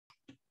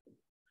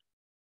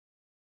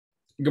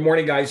Good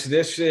morning, guys.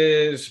 This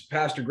is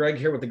Pastor Greg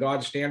here with the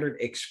God Standard,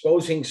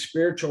 Exposing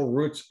Spiritual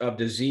Roots of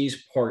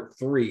Disease, Part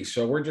 3.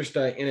 So we're just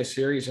in a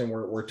series, and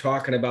we're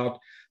talking about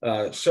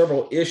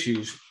several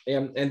issues.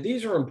 And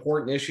these are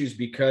important issues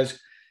because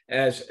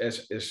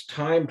as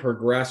time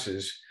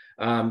progresses,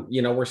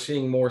 we're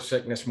seeing more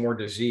sickness, more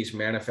disease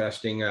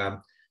manifesting,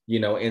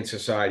 in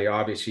society.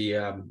 Obviously,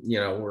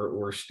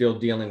 we're still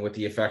dealing with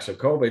the effects of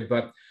COVID,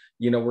 but,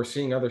 we're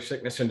seeing other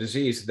sickness and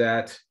disease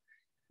that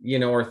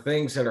are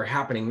things that are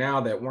happening now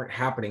that weren't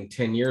happening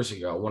 10 years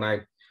ago.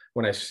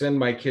 When I send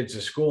my kids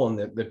to school, and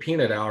the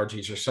peanut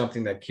allergies are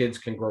something that kids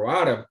can grow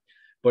out of,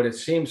 but it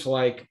seems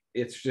like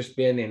it's just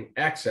been in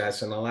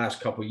excess in the last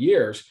couple of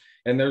years.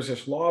 And there's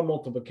this law of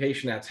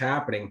multiplication that's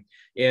happening.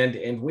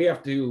 And we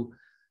have to,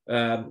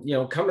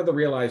 come to the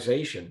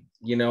realization,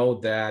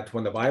 that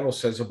when the Bible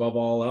says above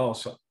all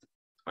else,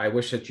 I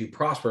wish that you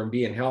prosper and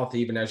be in health,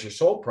 even as your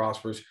soul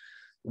prospers.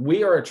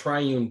 We are a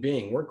triune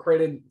being. We're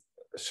created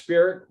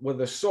spirit with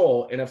a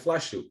soul in a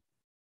flesh suit.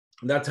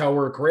 That's how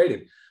we're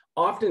created.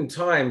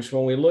 Oftentimes,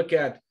 when we look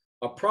at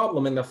a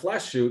problem in the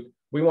flesh suit,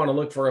 we want to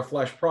look for a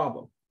flesh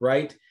problem,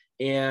 right?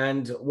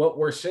 And what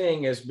we're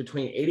seeing is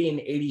between 80 and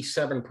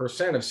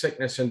 87% of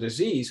sickness and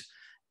disease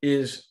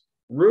is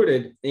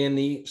rooted in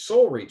the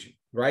soul region,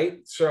 right?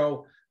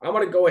 So I'm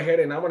going to go ahead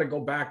and I'm going to go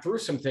back through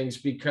some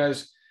things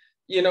because,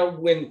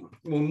 when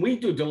we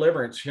do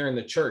deliverance here in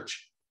the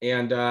church,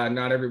 and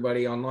not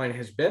everybody online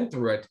has been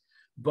through it,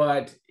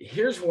 but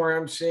here's where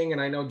I'm seeing,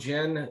 and I know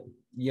Jen,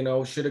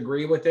 should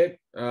agree with it,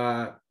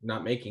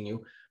 not making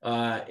you,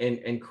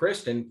 and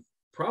Kristen,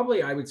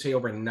 probably I would say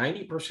over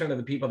 90% of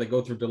the people that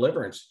go through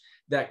deliverance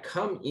that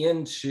come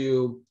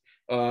into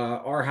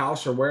our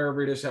house or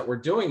wherever it is that we're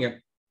doing it,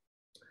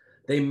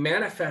 they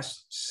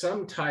manifest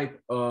some type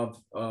of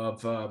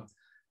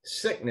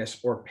sickness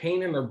or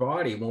pain in their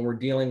body when we're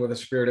dealing with a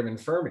spirit of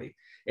infirmity.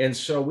 And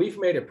so we've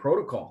made it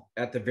protocol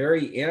at the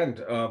very end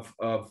of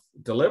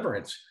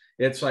deliverance.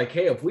 It's like,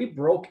 hey, if we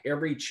broke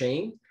every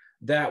chain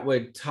that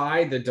would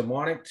tie the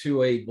demonic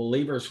to a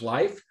believer's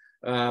life,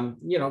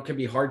 it could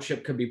be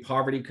hardship, could be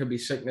poverty, could be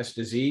sickness,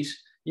 disease,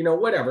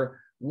 whatever.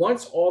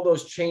 Once all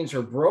those chains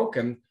are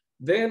broken,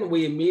 then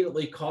we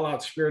immediately call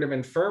out spirit of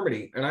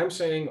infirmity. And I'm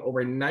saying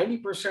over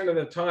 90% of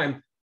the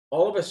time,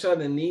 all of a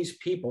sudden, these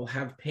people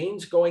have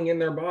pains going in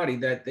their body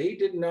that they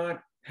did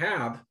not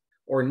have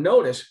or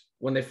notice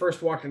when they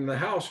first walked into the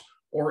house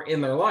or in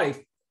their life.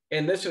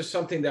 And this is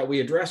something that we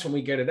address when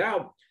we get it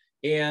out.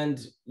 And,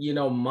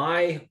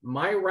 my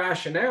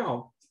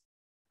rationale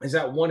is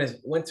that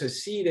once a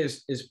seed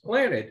is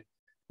planted,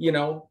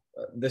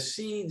 the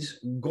seed's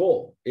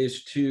goal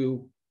is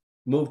to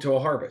move to a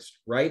harvest,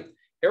 right?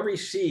 Every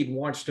seed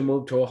wants to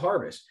move to a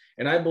harvest.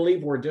 And I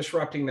believe we're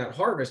disrupting that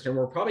harvest, and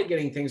we're probably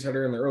getting things that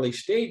are in the early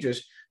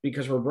stages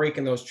because we're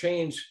breaking those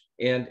chains.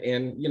 And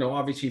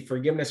obviously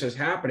forgiveness is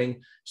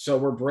happening. So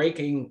we're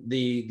breaking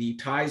the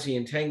ties, the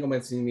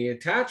entanglements, and the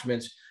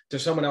attachments to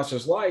someone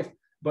else's life.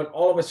 But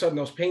all of a sudden,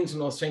 those pains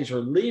and those things are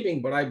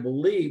leaving. But I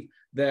believe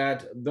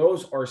that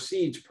those are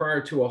seeds prior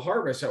to a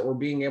harvest that we're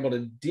being able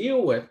to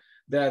deal with,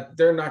 that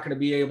they're not going to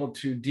be able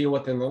to deal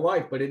with in their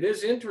life. But it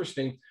is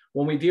interesting,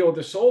 when we deal with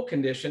the soul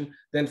condition,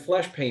 then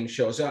flesh pain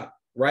shows up,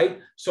 right?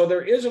 So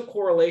there is a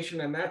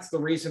correlation, and that's the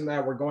reason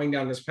that we're going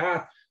down this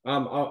path.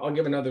 I'll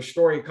give another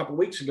story. A couple of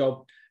weeks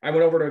ago, I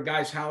went over to a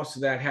guy's house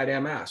that had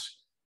MS,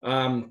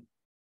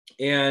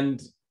 and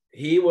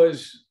he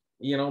was,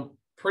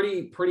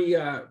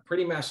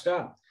 pretty messed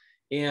up.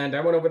 And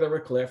I went over there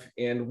with Cliff,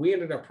 and we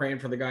ended up praying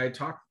for the guy,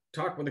 talked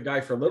with the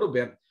guy for a little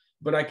bit,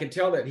 but I could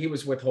tell that he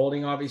was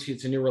withholding. Obviously,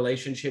 it's a new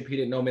relationship. He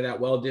didn't know me that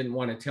well, didn't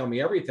want to tell me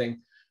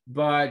everything,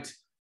 but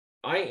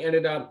I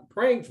ended up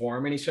praying for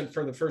him. And he said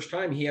for the first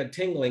time, he had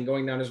tingling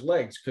going down his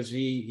legs because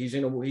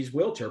he's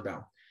wheelchair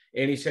bound.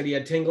 And he said he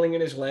had tingling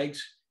in his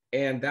legs.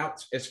 And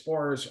that's as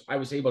far as I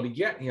was able to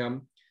get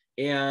him.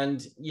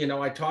 And,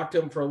 I talked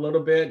to him for a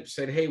little bit,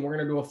 said, hey, we're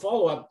going to do a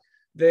follow-up.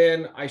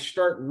 Then I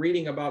start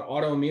reading about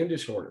autoimmune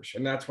disorders.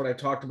 And that's what I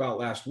talked about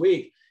last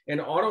week. And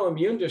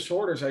autoimmune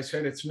disorders, I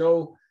said, it's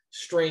no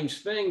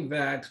strange thing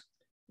that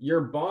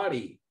your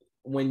body,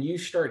 when you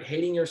start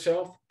hating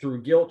yourself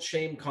through guilt,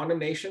 shame,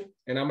 condemnation,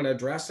 and I'm going to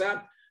address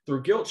that,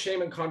 through guilt,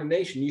 shame, and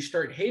condemnation, you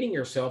start hating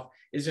yourself.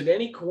 Is it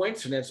any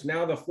coincidence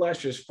now the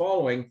flesh is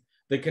following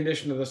the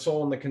condition of the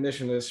soul and the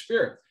condition of the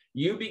spirit?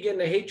 You begin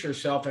to hate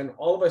yourself, and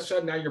all of a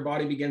sudden now your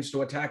body begins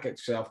to attack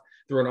itself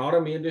through an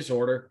autoimmune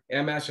disorder.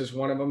 MS is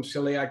one of them,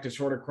 celiac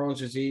disorder, Crohn's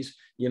disease,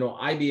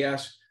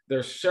 IBS.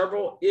 There's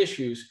several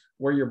issues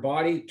where your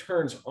body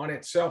turns on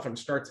itself and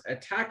starts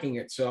attacking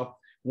itself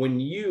when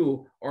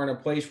you are in a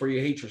place where you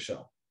hate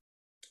yourself.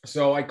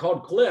 So I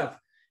called Cliff,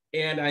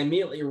 and I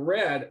immediately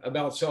read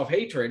about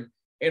self-hatred.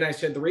 And I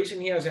said, the reason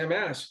he has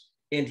MS,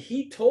 and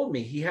he told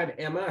me he had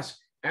MS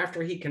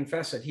after he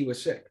confessed that he was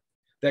sick,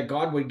 that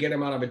God would get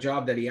him out of a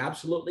job that he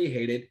absolutely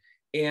hated.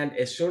 And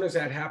as soon as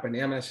that happened,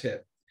 MS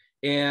hit.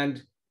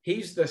 And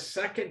he's the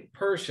second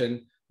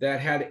person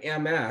that had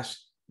MS,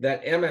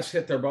 that MS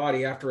hit their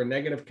body after a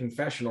negative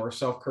confession or a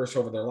self-curse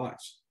over their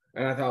lives.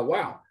 And I thought,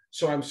 wow,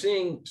 So I'm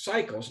seeing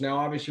cycles. Now,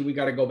 obviously, we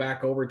got to go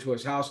back over to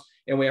his house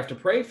and we have to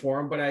pray for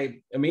him. But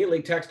I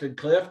immediately texted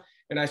Cliff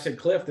and I said,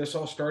 Cliff, this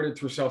all started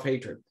through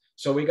self-hatred.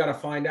 So we got to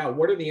find out,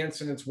 what are the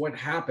incidents, what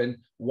happened,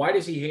 why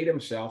does he hate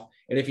himself?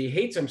 And if he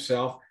hates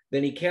himself,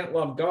 then he can't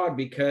love God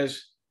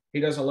because he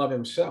doesn't love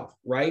himself,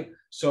 right?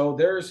 So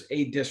there's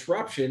a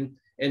disruption.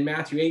 In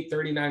Matthew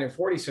 8:39 and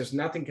 40 says,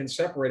 nothing can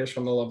separate us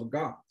from the love of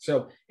God.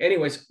 So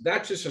anyways,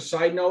 that's just a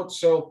side note.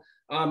 So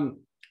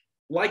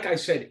like I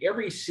said,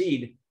 every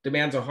seed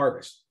demands a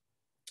harvest.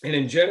 And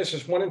in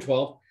Genesis 1 and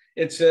 12,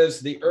 it says,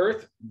 the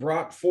earth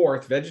brought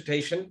forth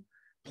vegetation,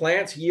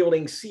 plants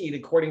yielding seed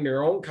according to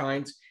their own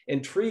kinds,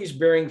 and trees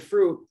bearing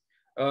fruit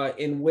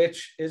in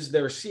which is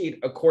their seed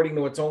according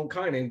to its own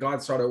kind. And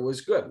God saw that it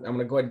was good. I'm going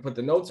to go ahead and put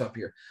the notes up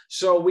here.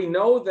 So we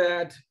know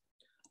that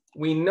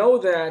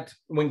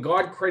when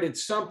God created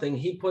something,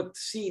 he put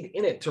seed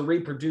in it to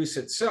reproduce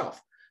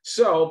itself.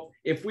 So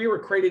if we were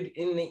created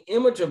in the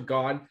image of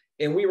God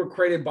and we were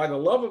created by the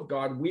love of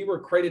God, we were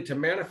created to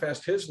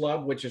manifest his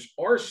love, which is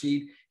our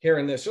seed here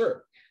in this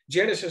earth.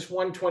 Genesis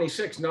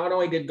 1:26, not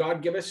only did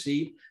God give us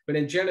seed, but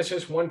in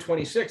Genesis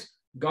 1:26,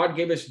 God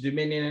gave us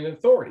dominion and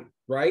authority,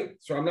 right?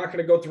 So I'm not going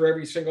to go through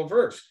every single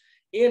verse.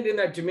 And in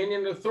that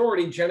dominion and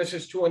authority,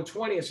 Genesis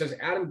 2:20, it says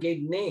Adam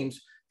gave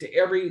names to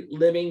every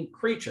living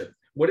creature.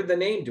 What did the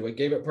name do? It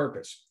gave it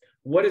purpose.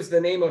 What is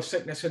the name of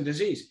sickness and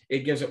disease? It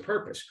gives it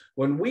purpose.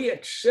 When we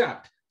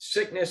accept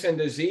sickness and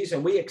disease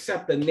and we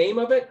accept the name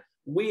of it,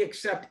 we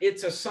accept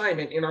its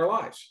assignment in our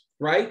lives,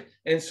 right?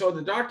 And so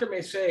the doctor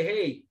may say,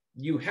 hey,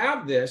 you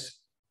have this.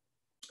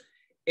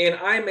 And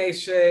I may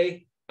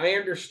say, I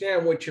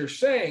understand what you're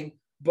saying,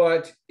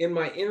 but in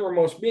my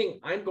innermost being,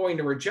 I'm going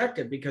to reject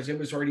it because it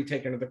was already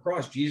taken to the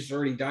cross. Jesus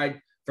already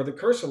died for the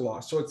curse of law.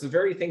 So it's the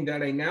very thing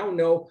that I now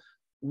know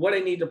what I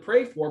need to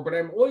pray for, but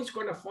I'm always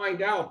going to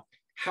find out,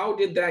 how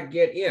did that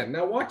get in?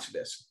 Now watch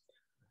this.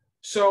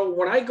 So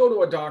when I go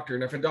to a doctor,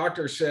 and if a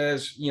doctor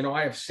says,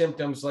 I have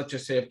symptoms, let's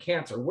just say of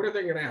cancer, what are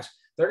they going to ask?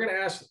 They're going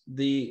to ask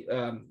the,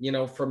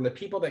 from the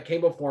people that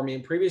came before me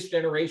in previous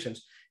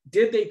generations,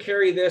 did they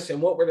carry this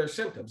and what were their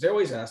symptoms? They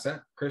always ask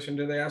that. Christian,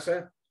 do they ask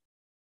that?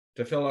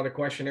 To fill out a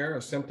questionnaire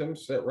of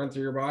symptoms that run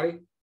through your body?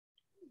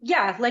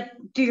 Yeah, like,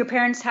 do your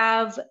parents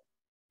have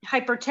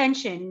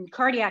hypertension,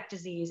 cardiac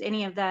disease,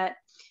 any of that,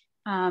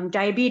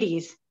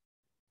 diabetes?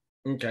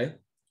 Okay,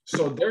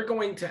 so they're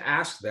going to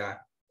ask that.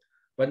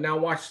 But now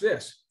watch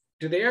this.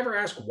 Do they ever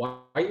ask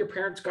why your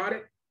parents got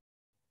it?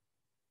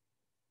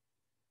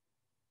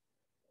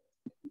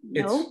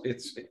 No.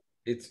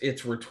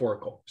 It's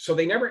rhetorical. So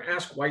they never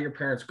ask why your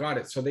parents got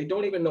it. So they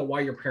don't even know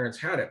why your parents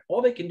had it.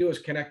 All they can do is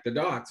connect the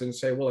dots and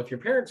say, well, if your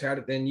parents had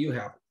it, then you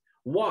have it.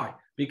 Why?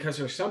 Because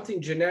there's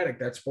something genetic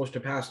that's supposed to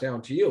pass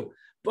down to you.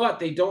 But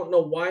they don't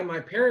know why my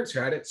parents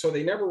had it. So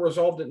they never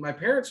resolved it in my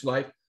parents'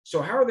 life.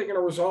 So how are they going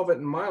to resolve it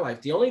in my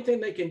life? The only thing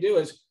they can do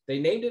is they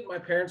named it in my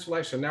parents'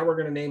 life. So now we're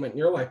going to name it in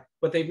your life.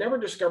 But they've never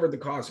discovered the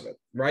cause of it.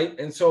 Right.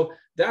 And so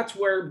that's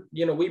where,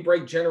 we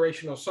break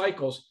generational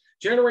cycles.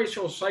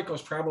 Generational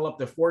cycles travel up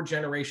to 4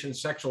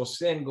 generations. Sexual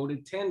sin go to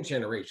 10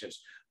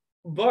 generations.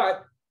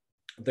 But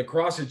the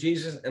cross of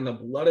Jesus and the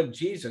blood of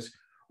Jesus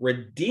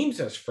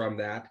redeems us from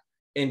that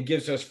and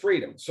gives us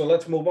freedom. So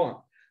let's move on.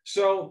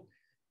 So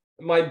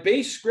my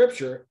base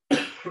scripture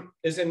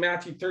is in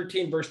Matthew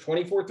 13, verse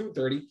 24 through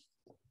 30.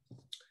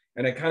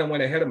 And I kind of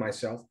went ahead of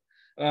myself.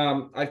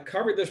 I've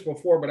covered this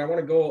before, but I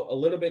want to go a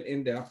little bit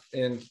in depth.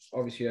 And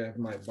obviously I have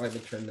my Bible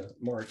turned to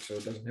Mark, so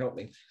it doesn't help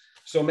me.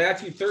 So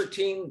Matthew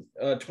 13,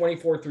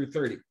 24 through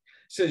 30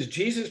 says,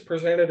 Jesus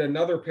presented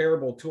another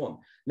parable to him.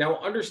 Now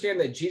understand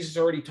that Jesus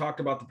already talked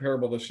about the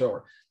parable of the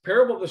sower.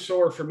 Parable of the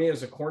sower for me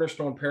is a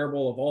cornerstone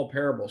parable of all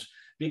parables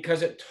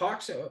because it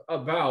talks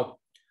about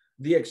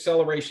the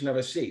acceleration of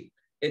a seed.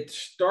 It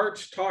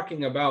starts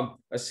talking about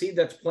a seed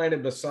that's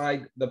planted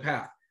beside the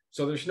path.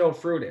 So there's no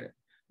fruit in it.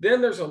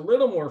 Then there's a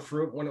little more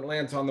fruit when it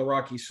lands on the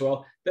rocky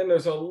soil. Then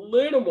there's a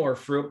little more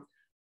fruit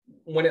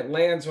when it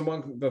lands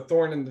among the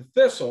thorn and the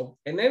thistle.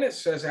 And then it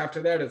says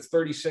after that, it's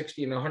 30,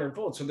 60, and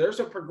 100-fold. So there's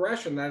a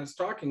progression that it's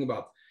talking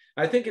about.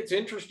 I think it's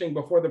interesting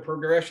before the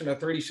progression of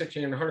 30,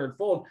 60, and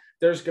 100-fold,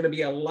 there's going to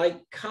be a like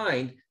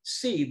kind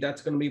seed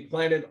that's going to be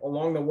planted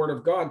along the word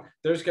of God.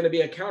 There's going to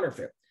be a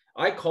counterfeit.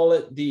 I call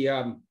it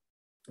the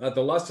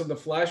lust of the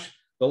flesh,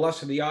 the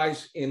lust of the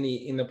eyes, in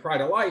the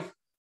pride of life.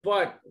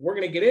 But we're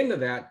going to get into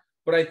that.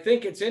 But I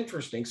think it's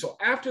interesting. So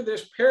after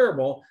this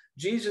parable,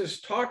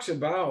 Jesus talks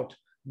about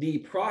the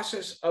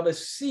process of a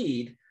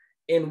seed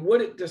and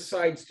what it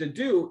decides to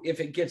do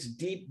if it gets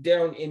deep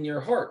down in your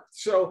heart.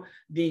 So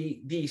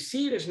the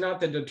seed is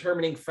not the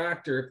determining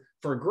factor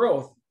for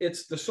growth.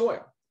 It's the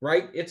soil,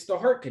 right? It's the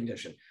heart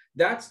condition.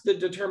 That's the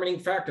determining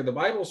factor. The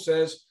Bible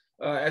says,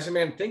 as a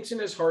man thinks in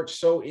his heart,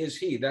 so is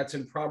he. That's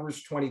in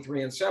Proverbs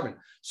 23 and 7.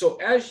 So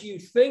as you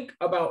think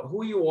about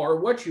who you are,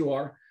 what you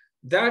are,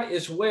 that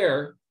is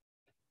what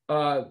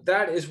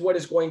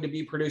is going to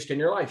be produced in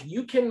your life.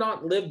 You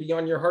cannot live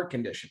beyond your heart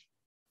condition.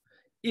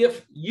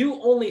 If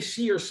you only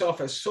see yourself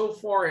as so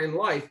far in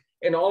life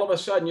and all of a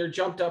sudden you're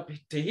jumped up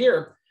to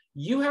here,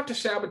 you have to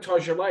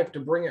sabotage your life to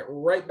bring it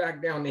right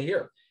back down to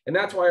here. And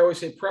that's why I always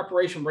say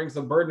preparation brings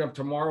the burden of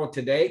tomorrow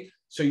today.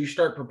 So you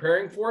start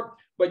preparing for it,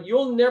 but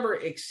you'll never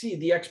exceed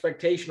the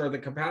expectation or the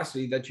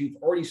capacity that you've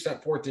already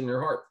set forth in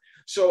your heart.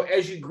 So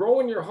as you grow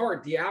in your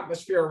heart, the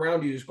atmosphere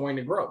around you is going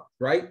to grow,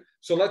 right?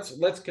 So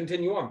let's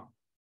continue on.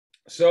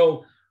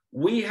 So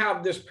we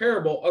have this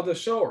parable of the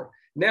sower.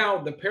 Now,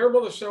 the parable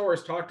of the sower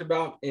is talked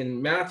about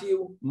in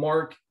Matthew,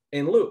 Mark,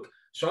 and Luke.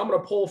 So I'm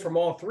going to pull from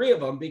all three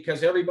of them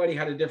because everybody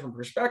had a different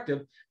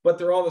perspective, but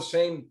they're all the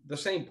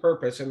same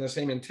purpose and the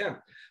same intent.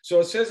 So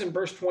it says in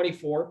verse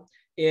 24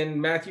 in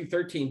Matthew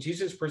 13,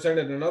 Jesus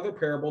presented another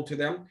parable to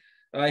them.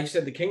 He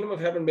said, the kingdom of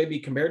heaven may be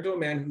compared to a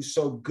man who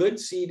sowed good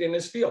seed in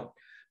his field.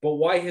 But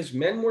while his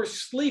men were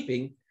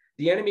sleeping,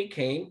 the enemy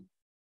came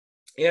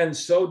and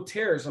sowed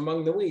tares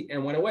among the wheat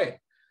and went away.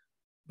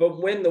 But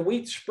when the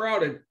wheat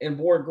sprouted and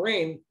bore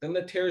grain, then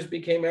the tares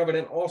became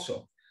evident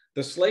also.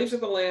 The slaves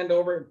of the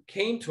landowner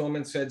came to him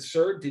and said,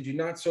 Sir, did you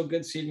not sow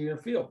good seed in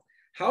your field?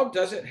 How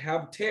does it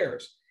have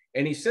tares?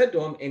 And he said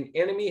to him, An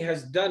enemy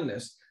has done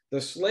this.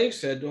 The slave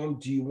said to him,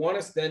 Do you want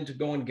us then to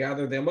go and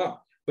gather them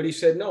up? But he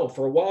said, No,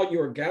 for while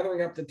you are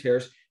gathering up the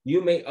tares,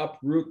 you may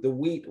uproot the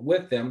wheat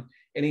with them.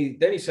 And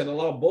then he said,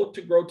 Allow both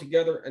to grow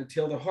together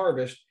until the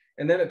harvest.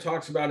 And then it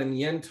talks about in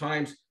the end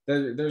times,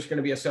 there's going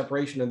to be a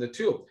separation of the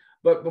two.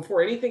 But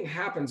before anything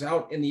happens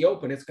out in the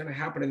open, it's going to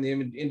happen in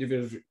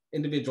the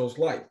individual's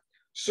life.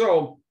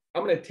 So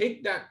I'm going to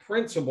take that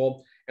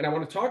principle and I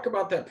want to talk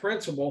about that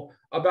principle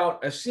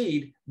about a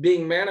seed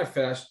being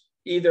manifest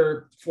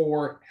either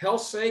for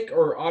health's sake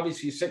or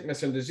obviously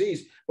sickness and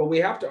disease, but we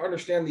have to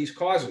understand these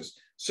causes.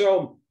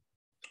 So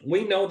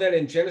we know that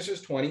in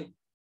Genesis 20,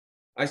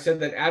 I said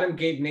that Adam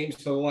gave names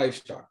to the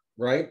livestock,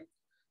 right?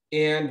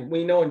 And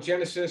we know in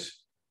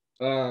Genesis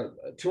 2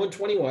 and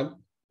 21,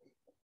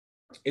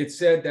 it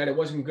said that it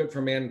wasn't good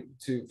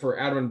for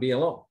Adam to be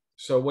alone.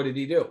 So what did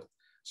he do?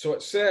 So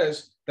it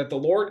says that the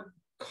Lord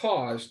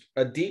caused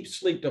a deep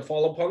sleep to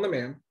fall upon the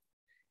man,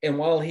 and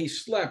while he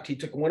slept, he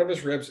took one of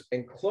his ribs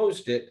and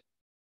closed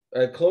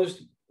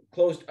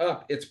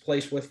up its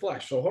place with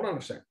flesh. So hold on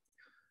a second.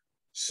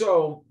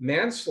 So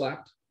man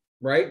slept,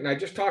 right? And I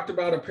just talked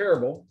about a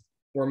parable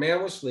where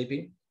man was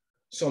sleeping.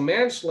 So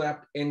man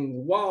slept, and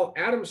while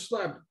Adam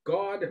slept,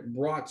 God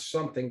brought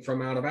something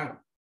from out of Adam,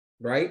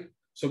 right?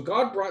 So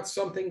God brought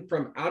something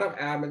from out of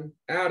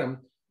Adam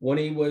when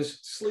he was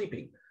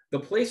sleeping. The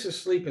place of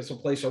sleep is a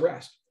place of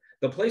rest.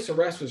 The place of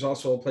rest is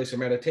also a place of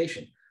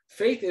meditation.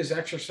 Faith is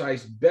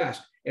exercised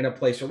best in a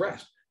place of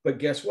rest. But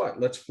guess what?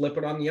 Let's flip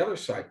it on the other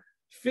side.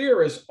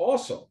 Fear is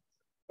also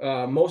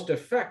most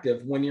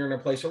effective when you're in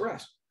a place of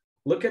rest.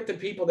 Look at the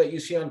people that you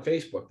see on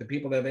Facebook, the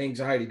people that have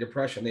anxiety,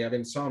 depression, they have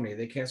insomnia,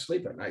 they can't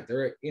sleep at night.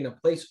 They're in a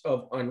place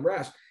of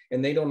unrest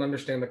and they don't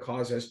understand the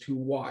cause as to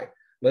why.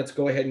 Let's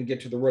go ahead and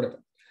get to the root of it.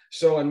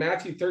 So in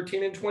Matthew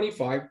 13 and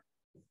 25,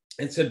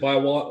 it said,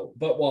 but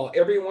while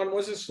everyone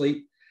was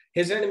asleep,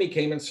 his enemy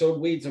came and sowed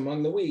weeds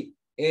among the wheat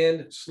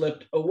and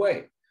slipped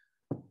away.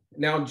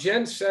 Now,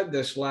 Jen said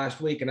this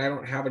last week, and I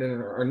don't have it in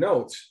our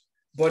notes,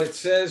 but it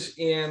says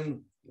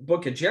in the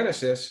book of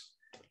Genesis,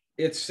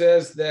 it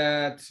says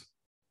that,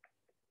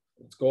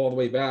 let's go all the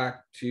way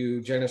back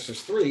to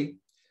Genesis 3.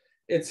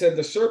 It said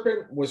the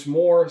serpent was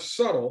more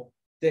subtle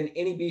than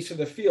any beast of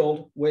the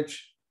field,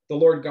 which the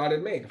Lord God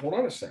had made. Hold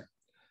on a second.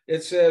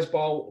 It says, but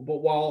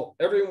while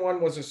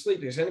everyone was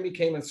asleep, his enemy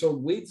came and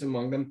sowed weeds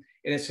among them.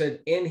 And it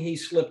said, and he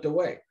slipped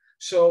away.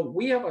 So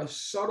we have a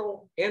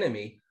subtle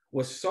enemy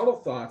with subtle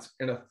thoughts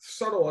and a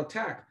subtle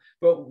attack.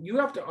 But you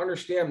have to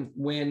understand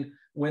when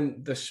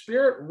the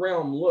spirit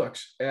realm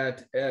looks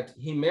at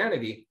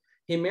humanity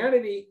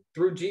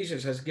through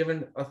Jesus has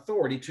given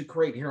authority to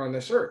create here on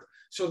this earth.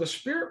 So the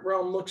spirit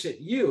realm looks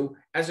at you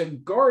as a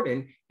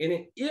garden,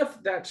 and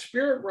if that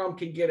spirit realm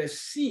can get a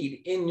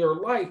seed in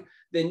your life,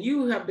 then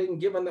you have been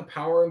given the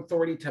power and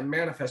authority to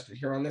manifest it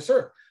here on this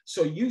earth.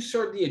 So you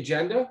serve the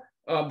agenda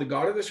of the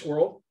God of this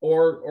world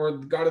or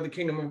the God of the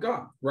kingdom of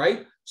God,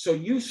 right? So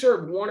you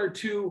serve one or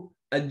two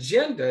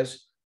agendas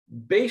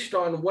based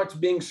on what's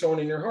being sown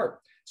in your heart.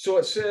 So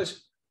it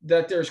says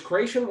that there's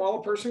creation while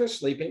a person is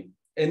sleeping.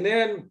 And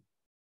then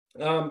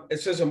it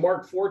says in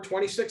Mark 4,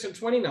 26 and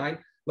 29,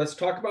 let's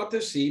talk about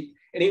this seed.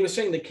 And he was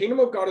saying the kingdom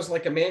of God is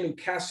like a man who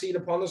casts seed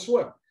upon the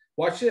soil.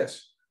 Watch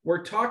this.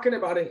 We're talking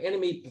about an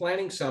enemy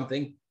planting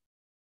something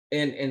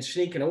and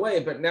sneaking away,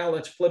 but now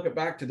let's flip it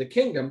back to the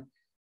kingdom.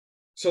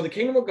 So the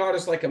kingdom of God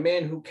is like a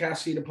man who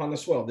casts seed upon the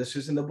soil. This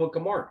is in the book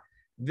of Mark.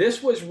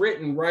 This was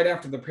written right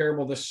after the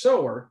parable of the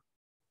sower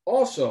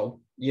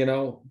also,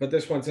 but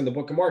this one's in the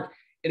book of Mark.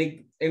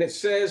 And it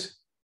says,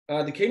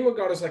 the kingdom of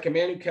God is like a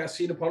man who casts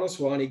seed upon the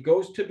soil, and he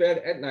goes to bed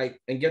at night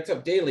and gets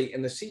up daily,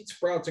 and the seed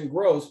sprouts and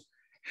grows.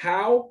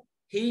 How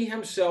he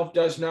himself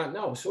does not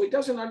know. So he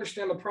doesn't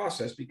understand the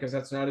process because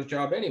that's not his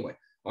job anyway.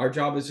 Our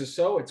job is to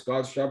sow. It's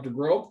God's job to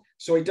grow.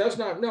 So he does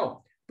not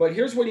know. But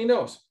here's what he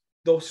knows.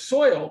 The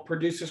soil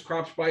produces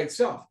crops by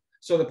itself.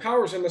 So the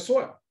power is in the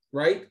soil,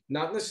 right?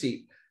 Not in the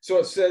seed. So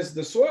it says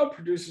the soil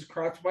produces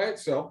crops by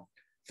itself.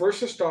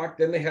 First the stalk,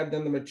 then the head,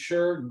 then the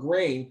mature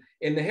grain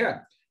in the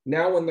head.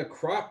 Now, when the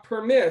crop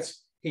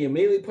permits, he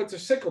immediately puts a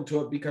sickle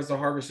to it because the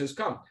harvest has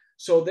come.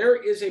 So there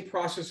is a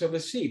process of a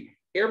seed.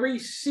 Every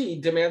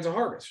seed demands a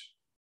harvest.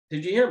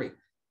 Did you hear me?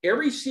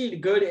 Every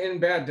seed, good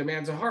and bad,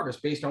 demands a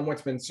harvest based on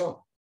what's been sown.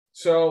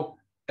 So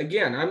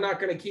again, I'm not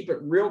going to keep it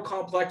real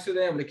complex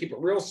today. I'm going to keep it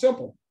real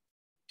simple.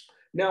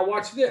 Now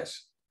watch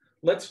this.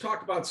 Let's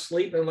talk about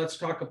sleep, and let's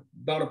talk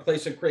about a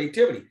place of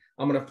creativity.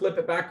 I'm going to flip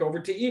it back over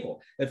to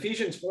evil.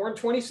 Ephesians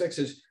 4:26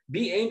 says,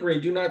 be angry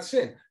and do not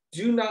sin.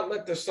 Do not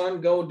let the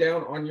sun go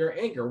down on your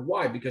anger.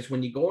 Why? Because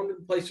when you go into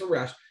the place of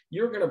rest,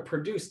 you're going to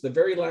produce the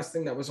very last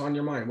thing that was on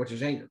your mind, which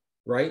is anger,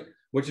 right?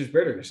 Which is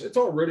bitterness. It's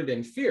all rooted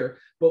in fear.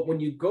 But when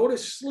you go to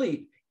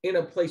sleep in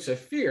a place of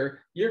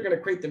fear, you're going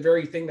to create the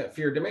very thing that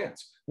fear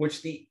demands,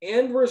 which the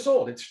end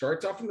result, it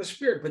starts off in the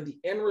spirit, but the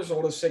end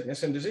result is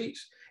sickness and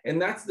disease. And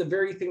that's the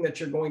very thing that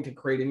you're going to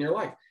create in your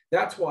life.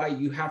 That's why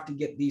you have to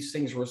get these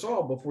things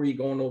resolved before you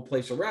go into a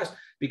place of rest,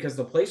 because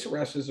the place of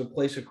rest is a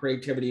place of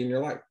creativity in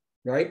your life,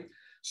 right?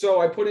 So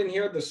I put in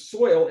here, the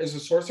soil is a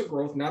source of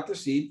growth, not the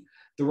seed.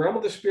 The realm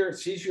of the spirit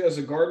sees you as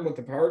a garden with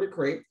the power to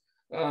create.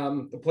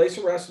 The place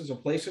of rest is a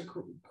place of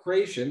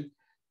creation.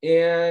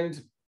 And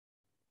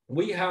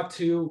we have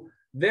to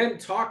then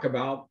talk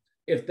about,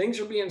 if things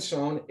are being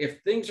sown, if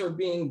things are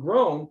being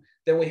grown,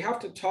 then we have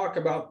to talk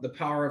about the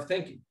power of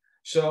thinking.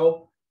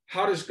 So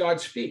how does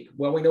God speak?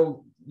 Well, we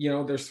know,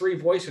 there's three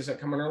voices that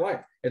come in our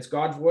life. It's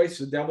God's voice,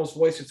 the devil's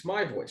voice, it's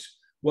my voice.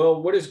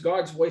 Well, what does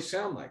God's voice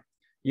sound like?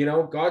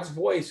 God's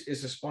voice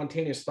is a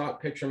spontaneous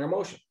thought, picture, and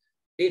emotion.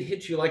 It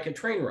hits you like a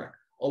train wreck.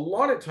 A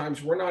lot of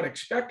times we're not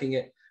expecting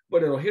it,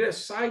 but it'll hit us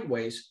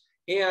sideways.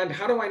 And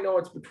how do I know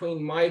it's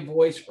between my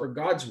voice or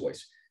God's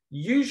voice?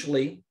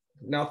 Usually,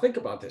 now think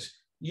about this.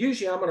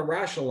 Usually I'm going to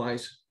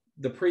rationalize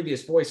the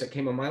previous voice that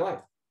came in my life.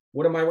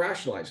 What am I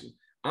rationalizing?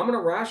 I'm going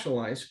to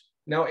rationalize.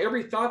 Now,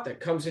 every thought that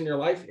comes in your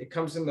life, it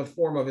comes in the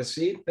form of a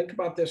seed. Think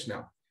about this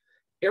now.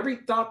 Every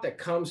thought that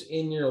comes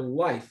in your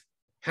life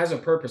has a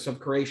purpose of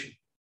creation.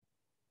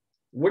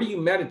 What are you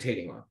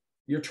meditating on?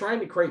 You're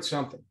trying to create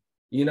something.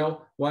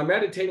 Well, I'm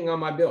meditating on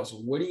my bills.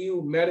 What are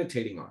you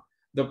meditating on?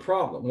 The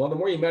problem. Well, the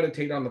more you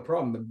meditate on the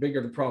problem, the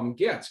bigger the problem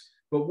gets.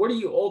 But what are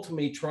you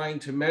ultimately trying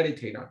to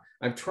meditate on?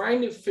 I'm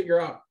trying to figure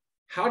out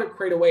how to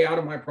create a way out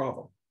of my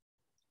problem,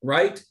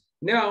 right?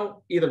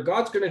 Now, either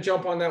God's going to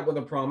jump on that with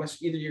a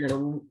promise. Either you're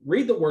going to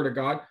read the word of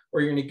God,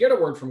 or you're going to get a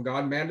word from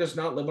God. Man does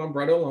not live on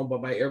bread alone,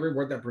 but by every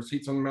word that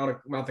proceeds from the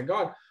mouth of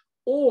God.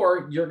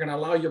 Or you're going to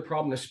allow your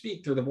problem to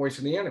speak through the voice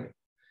of the enemy.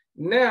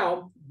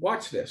 Now,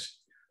 watch this.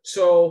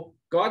 So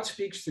God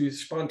speaks through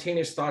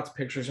spontaneous thoughts,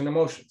 pictures, and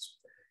emotions.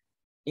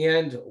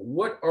 And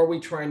what are we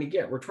trying to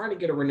get? We're trying to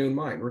get a renewed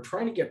mind. We're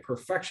trying to get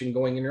perfection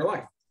going in your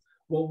life.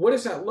 Well, what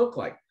does that look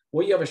like?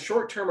 Well, you have a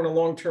short-term and a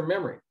long-term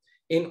memory.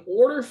 In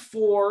order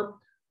for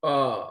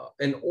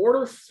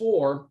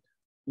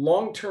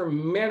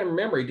long-term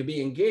memory to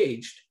be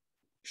engaged,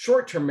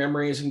 short-term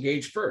memory is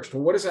engaged first.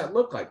 Well, what does that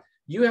look like?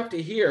 You have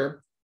to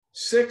hear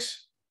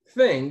 6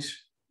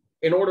 things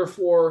in order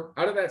for,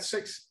 out of that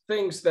 6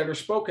 things that are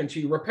spoken to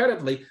you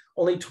repetitively,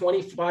 only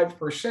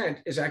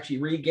 25% is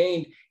actually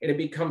regained, and it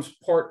becomes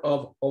part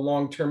of a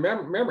long-term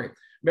memory.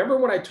 Remember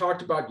when I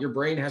talked about your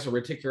brain has a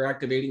reticular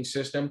activating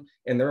system,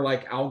 and they're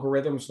like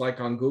algorithms like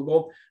on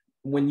Google?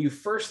 When you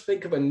first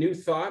think of a new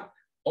thought,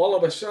 all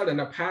of a sudden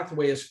a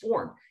pathway is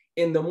formed.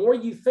 And the more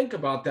you think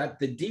about that,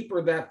 the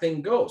deeper that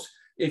thing goes.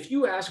 If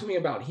you ask me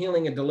about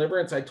healing and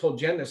deliverance, I told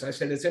Jen this, I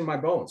said, it's in my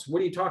bones.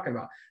 What are you talking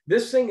about?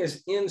 This thing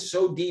is in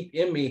so deep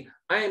in me,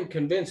 I am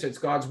convinced it's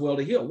God's will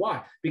to heal.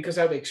 Why? Because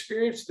I've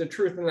experienced the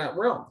truth in that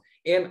realm.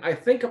 And I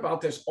think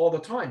about this all the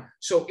time.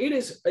 So it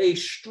is a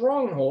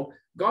stronghold.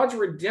 God's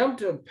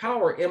redemptive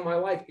power in my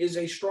life is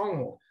a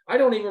stronghold. I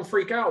don't even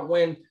freak out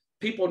when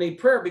people need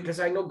prayer, because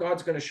I know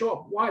God's going to show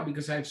up. Why?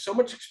 Because I have so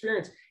much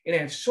experience and I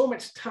have so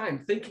much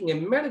time thinking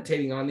and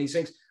meditating on these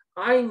things.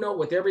 I know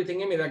with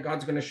everything in me that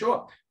God's going to show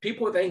up.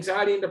 People with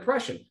anxiety and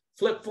depression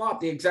flip-flop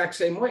the exact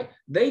same way.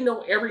 They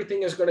know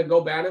everything is going to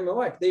go bad in their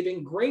life. They've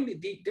ingrained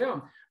it deep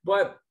down.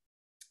 But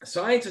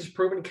science has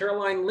proven,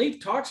 Caroline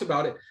Leaf talks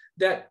about it,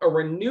 that a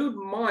renewed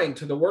mind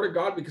to the word of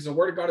God, because the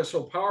word of God is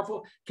so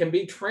powerful, can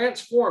be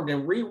transformed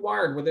and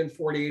rewired within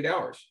 48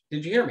 hours.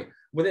 Did you hear me?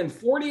 Within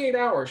 48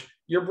 hours,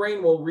 your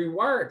brain will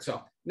rewire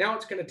itself. Now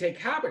it's going to take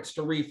habits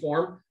to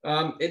reform.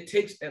 It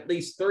takes at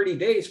least 30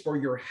 days for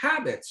your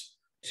habits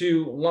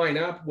to line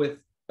up with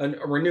a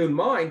renewed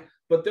mind,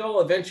 but they'll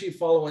eventually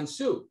follow in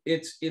suit.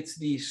 It's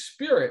the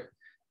spirit,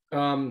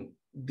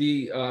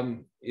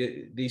 the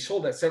soul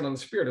that's set on the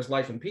spirit is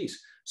life and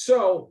peace.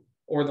 So,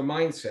 or the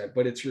mindset,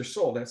 but it's your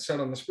soul that's set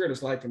on the spirit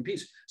is life and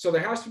peace. So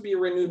there has to be a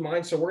renewed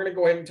mind. So we're going to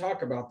go ahead and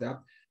talk about that.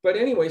 But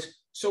anyways,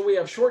 so we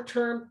have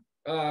short-term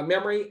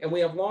memory and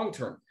we have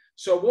long-term.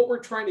 So what we're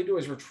trying to do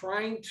is we're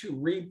trying to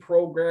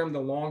reprogram the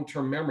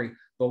long-term memory.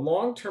 The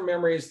long-term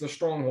memory is the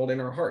stronghold in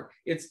our heart.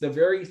 It's the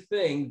very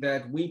thing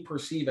that we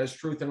perceive as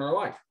truth in our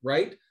life,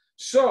 right?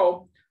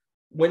 So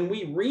when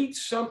we read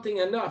something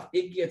enough,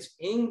 it gets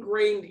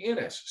ingrained in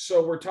us.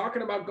 So we're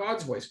talking about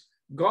God's voice.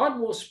 God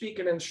will speak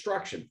an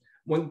instruction.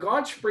 When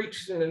God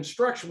speaks an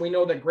instruction, we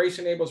know that grace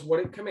enables what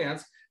it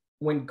commands.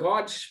 When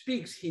God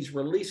speaks, he's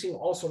releasing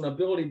also an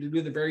ability to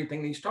do the very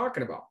thing he's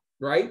talking about,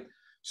 right?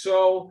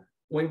 So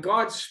when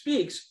God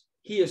speaks,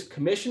 he is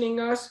commissioning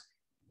us.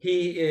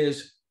 He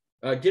is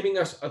giving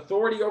us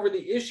authority over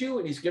the issue,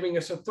 and he's giving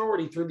us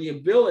authority through the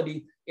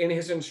ability in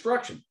his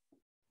instruction.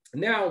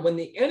 Now, when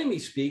the enemy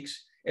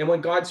speaks and when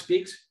God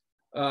speaks,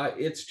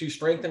 it's to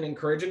strengthen,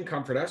 encourage, and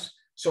comfort us.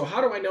 So how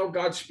do I know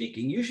God's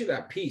speaking? Usually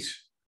that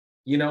peace,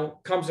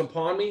 comes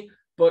upon me,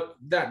 but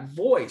that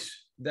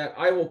voice that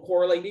I will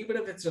correlate, even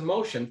if it's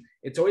emotion,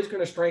 it's always going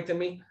to strengthen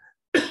me.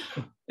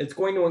 It's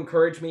going to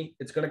encourage me.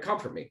 It's going to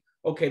comfort me.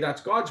 Okay,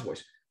 that's God's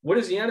voice. What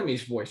does the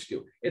enemy's voice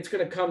do? It's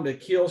going to come to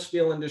kill,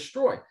 steal, and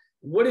destroy.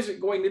 What is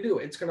it going to do?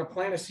 It's going to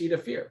plant a seed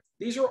of fear.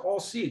 These are all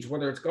seeds,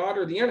 whether it's God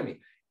or the enemy.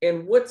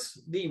 And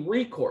what's the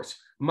recourse?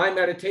 My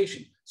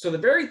meditation. So the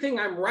very thing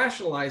I'm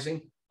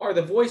rationalizing are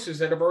the voices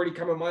that have already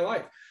come in my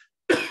life.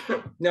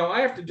 Now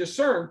I have to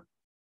discern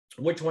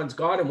which one's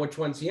God and which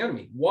one's the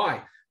enemy.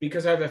 Why?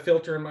 Because I have a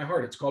filter in my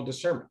heart. It's called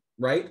discernment,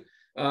 right?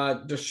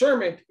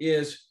 Discernment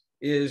is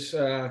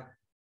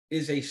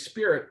a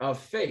spirit of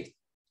faith,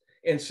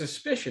 and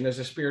suspicion is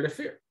a spirit of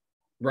fear,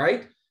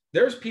 right?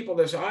 There's people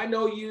that say, I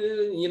know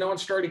you, and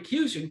start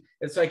accusing.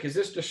 It's like, is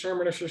this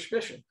discernment or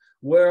suspicion?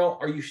 Well,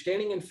 are you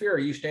standing in fear? Are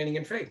you standing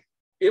in faith?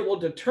 It will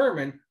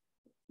determine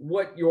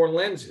what your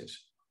lens is.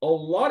 A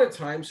lot of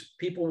times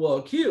people will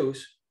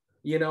accuse,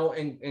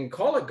 and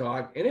call it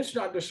God, and it's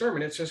not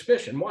discernment, it's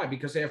suspicion. Why?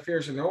 Because they have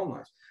fears in their own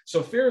lives.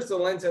 So fear is the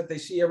lens that they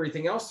see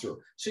everything else through.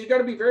 So you got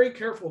to be very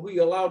careful who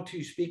you allow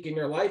to speak in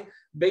your life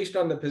based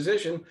on the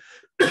position,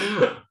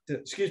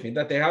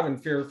 that they have in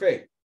fear or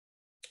faith.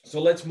 So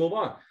let's move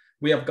on.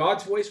 We have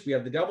God's voice, we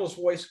have the devil's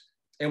voice,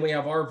 and we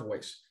have our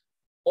voice.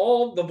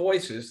 All the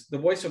voices, the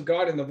voice of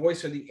God and the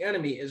voice of the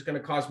enemy, is going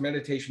to cause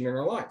meditation in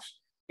our lives.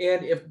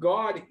 And if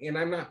God, and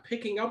I'm not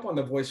picking up on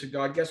the voice of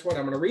God, guess what?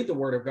 I'm going to read the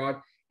word of God,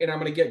 and I'm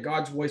going to get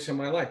God's voice in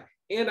my life.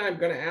 And I'm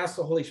going to ask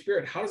the Holy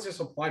Spirit, how does this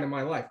apply to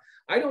my life?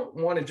 I don't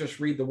want to just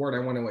read the word.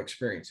 I want to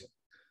experience it.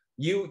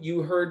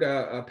 You heard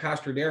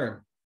Pastor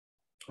Darren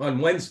on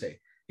Wednesday.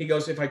 He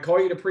goes, if I call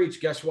you to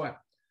preach, guess what?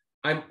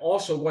 I'm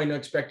also going to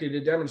expect you to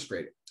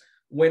demonstrate it.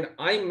 When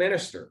I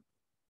minister,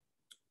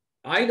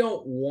 I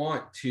don't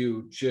want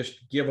to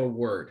just give a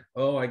word.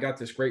 Oh, I got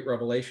this great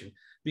revelation.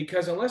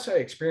 Because unless I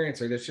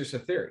experience it, it's just a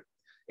theory.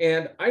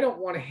 And I don't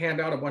want to hand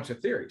out a bunch of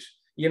theories.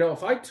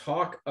 If I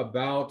talk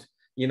about,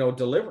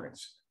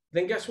 deliverance,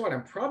 then guess what?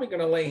 I'm probably going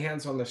to lay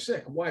hands on the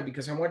sick. Why?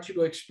 Because I want you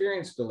to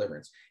experience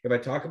deliverance. If I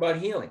talk about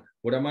healing,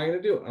 what am I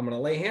going to do? I'm going to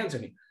lay hands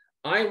on you.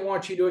 I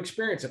want you to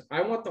experience it.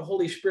 I want the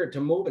Holy Spirit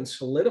to move and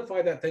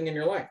solidify that thing in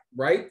your life,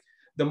 right?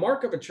 The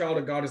mark of a child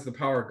of God is the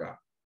power of God.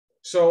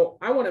 So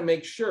I want to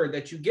make sure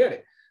that you get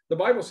it. The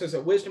Bible says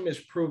that wisdom is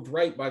proved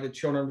right by the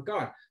children of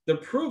God. The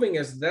proving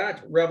is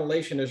that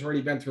revelation has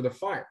already been through the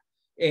fire.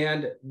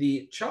 And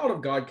the child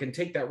of God can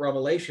take that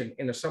revelation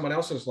into someone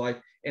else's life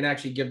and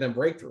actually give them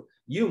breakthrough.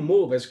 You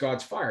move as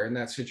God's fire in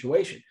that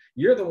situation.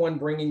 You're the one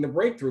bringing the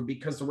breakthrough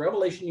because the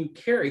revelation you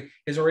carry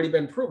has already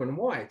been proven.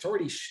 Why? It's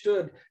already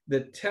stood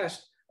the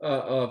test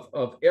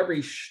of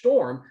every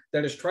storm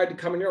that has tried to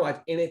come in your life,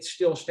 and it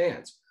still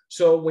stands.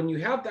 So when you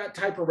have that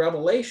type of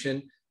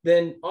revelation,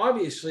 then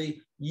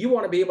obviously you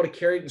want to be able to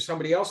carry it to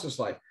somebody else's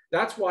life.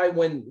 That's why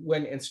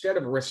when instead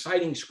of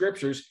reciting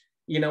scriptures,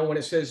 when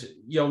it says,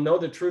 you'll know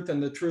the truth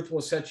and the truth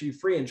will set you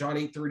free in John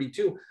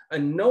 8:32, a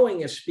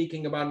knowing is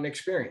speaking about an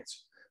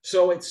experience.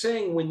 So it's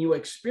saying when you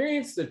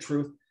experience the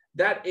truth,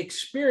 that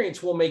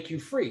experience will make you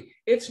free.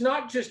 It's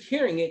not just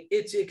hearing it,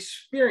 it's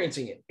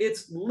experiencing it.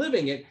 It's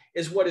living it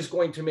is what is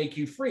going to make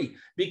you free.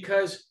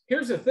 Because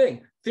here's the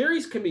thing,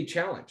 theories can be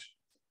challenged,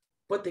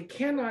 but they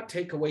cannot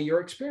take away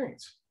your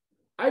experience.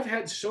 I've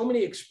had so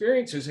many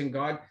experiences in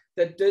God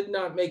that did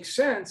not make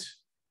sense,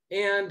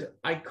 and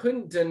I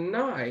couldn't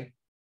deny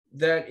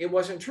that it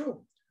wasn't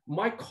true.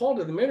 My call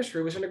to the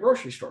ministry was in a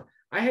grocery store.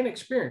 I had an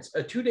experience,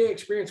 a 2-day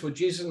experience with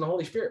Jesus and the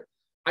Holy Spirit.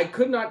 I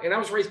could not, and I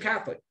was raised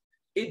Catholic.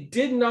 It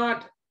did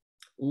not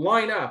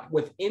line up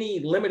with any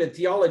limited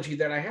theology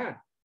that I had,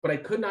 but I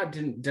could not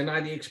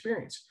deny the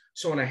experience.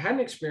 So when I had an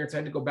experience, I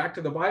had to go back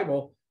to the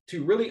Bible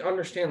to really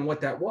understand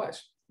what that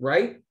was,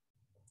 right?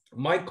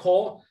 My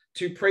call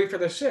to pray for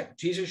the sick.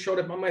 Jesus showed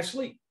up on my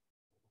sleep.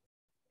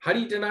 How do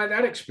you deny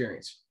that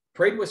experience?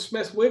 Prayed with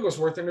Smith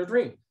Wigglesworth in a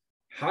dream.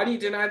 How do you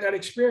deny that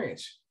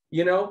experience?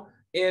 And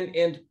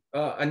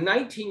a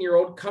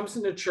 19-year-old comes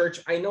into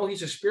church. I know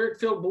he's a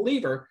spirit-filled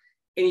believer,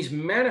 and he's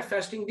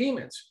manifesting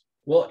demons.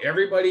 Well,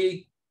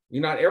 everybody,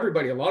 not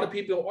everybody, a lot of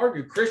people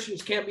argue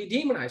Christians can't be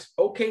demonized.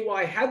 Okay, well,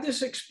 I had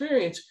this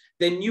experience,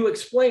 then you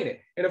explain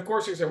it. And of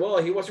course, they say, well,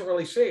 he wasn't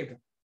really saved.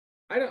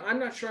 I'm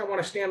not sure I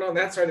want to stand on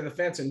that side of the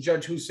fence and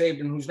judge who's saved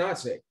and who's not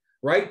saved,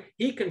 right?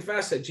 He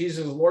confessed that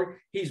Jesus is Lord.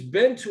 He's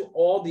been to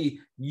all the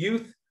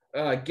youth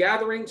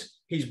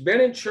gatherings. He's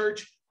been in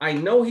church. I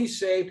know he's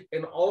saved.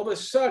 And all of a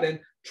sudden,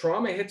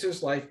 trauma hits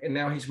his life, and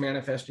now he's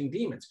manifesting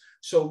demons.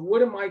 So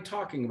what am I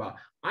talking about?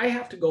 I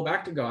have to go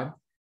back to God,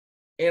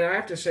 and I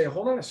have to say,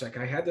 hold on a sec.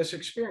 I had this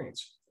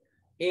experience.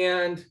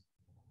 And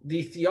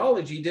the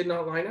theology did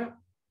not line up.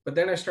 But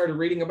then I started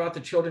reading about the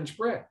children's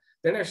bread.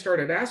 Then I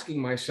started asking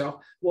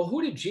myself, well,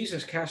 who did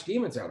Jesus cast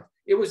demons out of?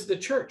 It was the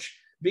church,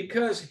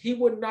 because he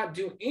would not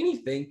do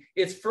anything.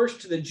 It's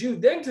first to the Jew,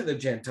 then to the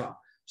Gentile.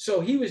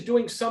 So he was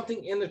doing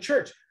something in the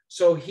church.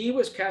 So he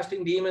was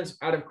casting demons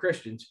out of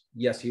Christians.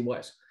 Yes, he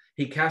was.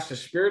 He cast a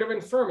spirit of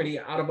infirmity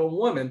out of a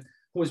woman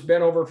who was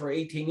bent over for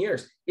 18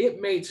 years.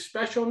 It made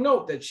special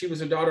note that she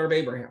was a daughter of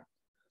Abraham.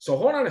 So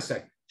hold on a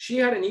second. She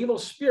had an evil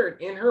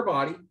spirit in her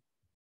body.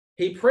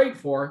 He prayed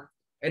for her.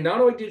 And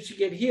not only did she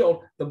get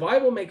healed, the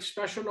Bible makes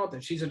special note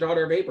that she's a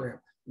daughter of Abraham.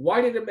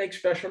 Why did it make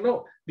special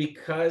note?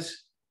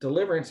 Because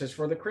deliverance is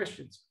for the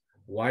Christians.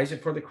 Why is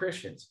it for the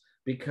Christians?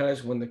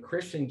 Because when the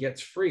Christian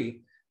gets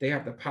free, they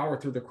have the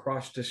power through the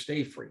cross to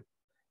stay free.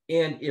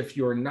 And if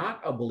you're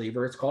not a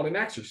believer, it's called an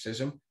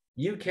exorcism.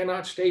 You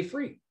cannot stay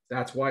free.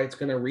 That's why it's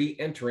going to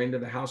re-enter into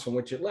the house in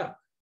which it left.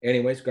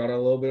 Anyways, got a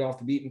little bit off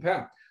the beaten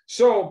path.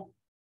 So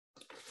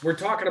we're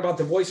talking about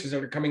the voices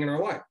that are coming in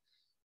our life.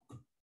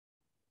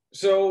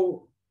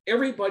 So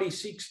everybody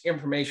seeks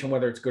information,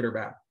 whether it's good or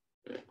bad.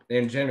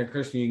 And Jen and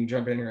Kristen, you can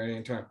jump in here at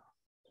any time.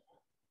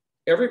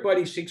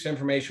 Everybody seeks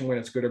information when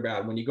it's good or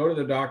bad. When you go to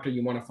the doctor,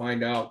 you want to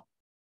find out,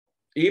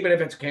 even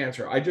if it's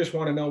cancer, I just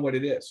want to know what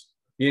it is,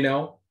 you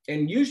know?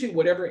 And usually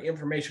whatever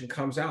information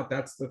comes out,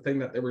 that's the thing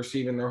that they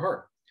receive in their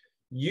heart.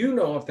 You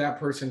know, if that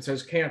person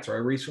says cancer. I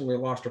recently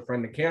lost a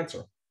friend to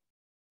cancer.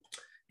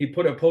 He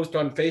put a post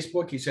on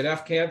Facebook. He said,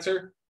 F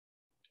cancer.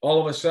 All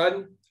of a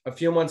sudden, a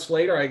few months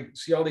later, I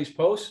see all these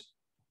posts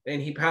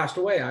and he passed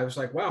away. I was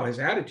like, wow, his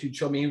attitude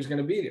showed me he was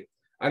going to beat it.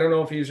 I don't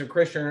know if he was a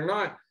Christian or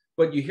not,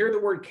 but you hear the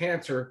word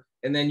cancer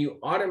and then you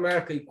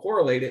automatically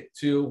correlate it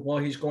to, well,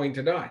 he's going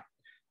to die.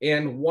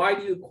 And why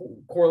do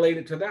you correlate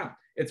it to that?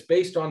 It's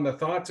based on the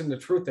thoughts and the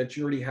truth that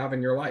you already have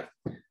in your life.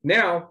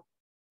 Now,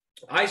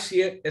 I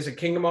see it as a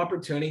kingdom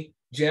opportunity.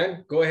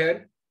 Jen, go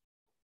ahead.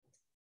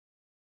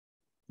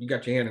 You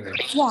got your hand in there.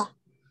 Yeah.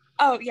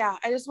 Oh, yeah.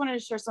 I just wanted to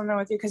share something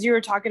with you because you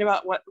were talking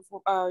about what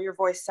your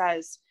voice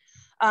says.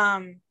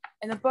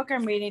 In the book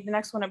I'm reading, the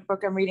next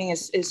book I'm reading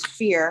is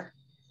Fear,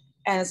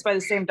 and it's by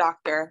the same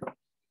doctor.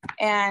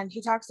 And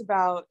he talks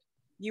about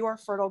you are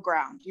fertile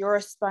ground. You're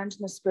a sponge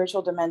in the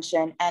spiritual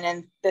dimension and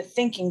in the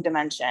thinking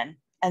dimension.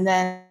 And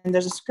then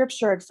there's a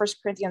scripture in 1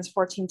 Corinthians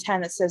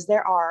 14:10 that says,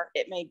 there are,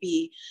 it may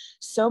be,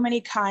 so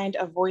many kind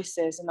of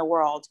voices in the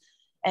world,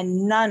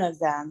 and none of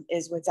them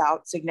is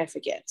without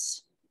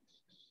significance.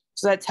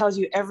 So that tells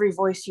you every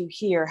voice you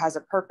hear has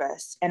a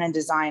purpose and a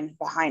design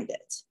behind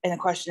it. And the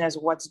question is,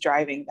 what's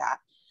driving that?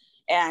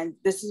 And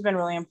this has been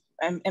really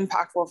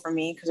impactful for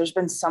me because there's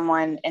been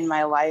someone in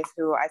my life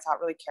who I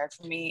thought really cared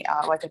for me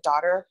like a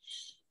daughter.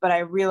 But I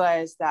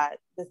realized that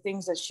the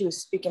things that she was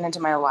speaking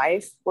into my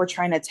life were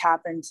trying to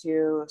tap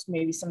into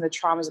maybe some of the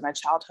traumas of my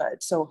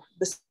childhood. So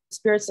the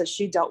spirits that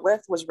she dealt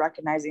with was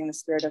recognizing the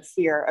spirit of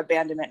fear,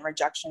 abandonment, and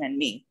rejection in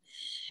me.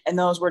 And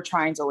those were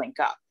trying to link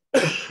up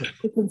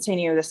to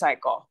continue the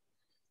cycle.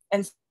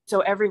 And so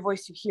every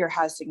voice you hear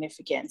has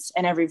significance,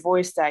 and every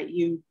voice that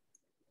you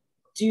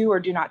do or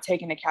do not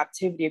take into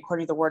captivity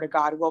according to the word of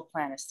God will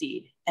plant a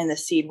seed, and the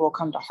seed will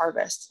come to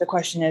harvest. The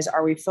question is,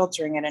 are we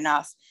filtering it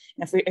enough?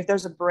 And if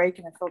there's a break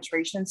in the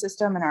filtration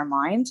system in our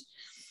mind,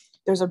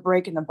 there's a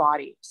break in the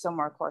body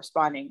somewhere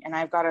corresponding. And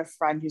I've got a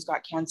friend who's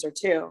got cancer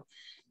too.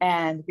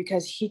 And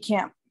because he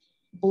can't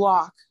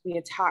block the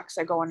attacks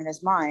that go on in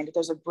his mind,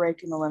 there's a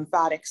break in the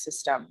lymphatic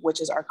system,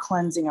 which is our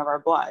cleansing of our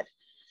blood.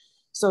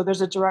 So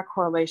there's a direct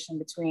correlation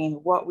between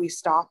what we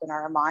stop in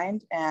our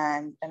mind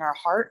and in our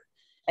heart,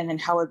 and then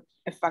how it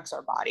affects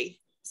our body.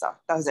 So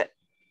that was it.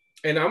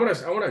 And I'm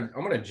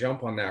gonna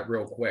jump on that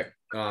real quick.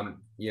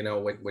 You know,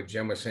 what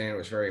Jim was saying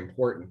was very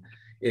important.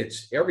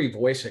 It's every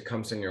voice that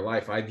comes in your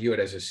life. I view it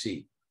as a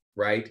seed,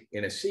 right?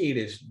 And a seed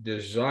is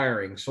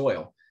desiring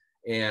soil,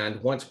 and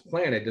once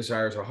planted,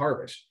 desires a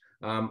harvest.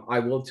 I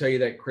will tell you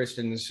that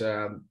Kristen's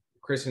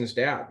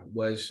dad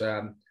was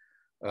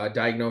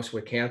diagnosed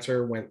with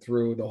cancer, went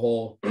through the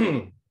whole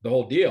the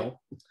whole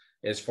deal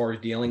as far as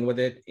dealing with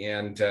it,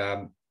 and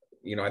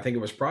you know, I think it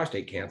was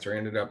prostate cancer.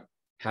 Ended up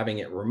having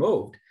it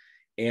removed,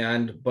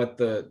 but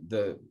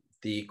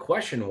the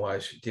question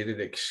was, did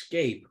it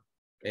escape?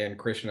 And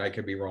Christian, I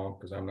could be wrong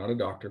because I'm not a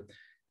doctor.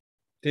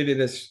 Did it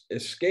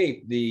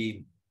escape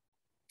the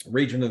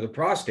region of the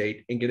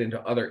prostate and get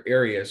into other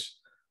areas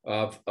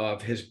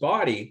of his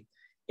body?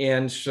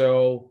 And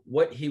so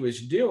what he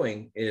was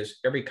doing is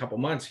every couple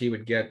months he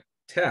would get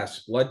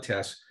blood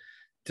tests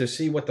to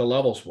see what the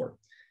levels were.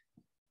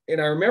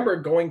 And I remember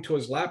going to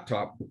his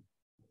laptop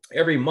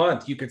every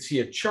month, you could see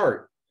a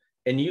chart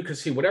and you could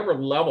see whatever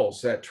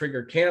levels that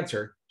trigger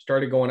cancer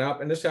started going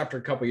up. And this after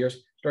a couple of years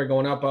started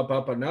going up, up,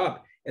 up, and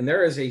up. And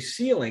there is a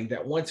ceiling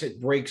that once it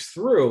breaks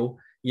through,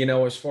 you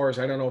know, as far as,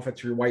 I don't know if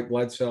it's your white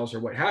blood cells or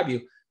what have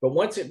you, but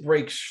once it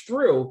breaks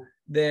through,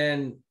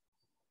 then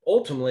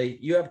ultimately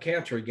you have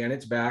cancer again.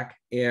 It's back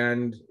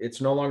and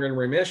it's no longer in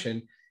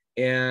remission.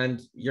 And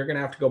you're going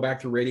to have to go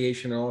back through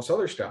radiation and all this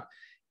other stuff.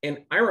 And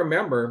I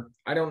remember,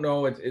 I don't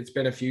know, it's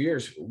been a few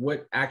years,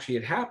 what actually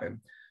had happened,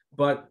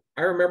 but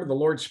I remember the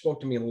Lord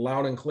spoke to me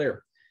loud and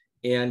clear.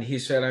 And he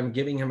said, I'm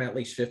giving him at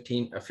least a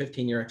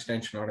 15-year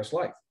extension on his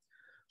life.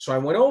 So I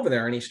went over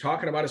there and he's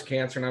talking about his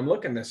cancer, and I'm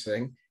looking at this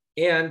thing,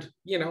 and,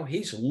 you know,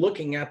 he's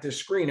looking at this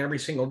screen every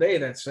single day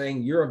that's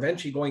saying you're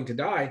eventually going to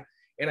die.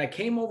 And I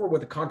came over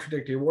with a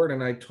contradictory word,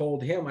 and I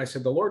told him, I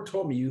said, the Lord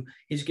told me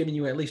he's giving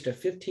you at least a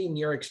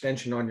 15-year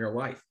extension on your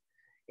life.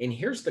 And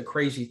here's the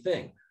crazy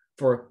thing.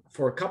 For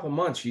a couple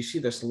months, you see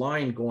this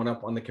line going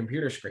up on the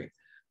computer screen.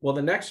 Well,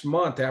 the next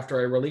month after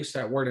I released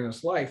that word in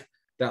his life,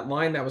 that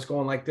line that was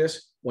going like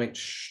this went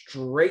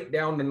straight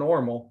down to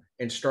normal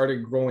and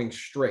started growing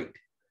straight.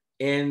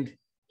 And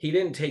he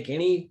didn't take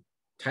any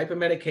type of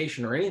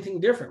medication or anything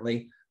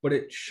differently, but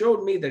it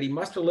showed me that he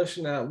must have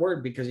listened to that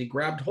word, because he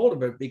grabbed hold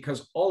of it,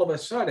 because all of a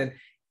sudden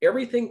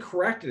everything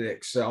corrected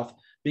itself,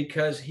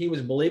 because he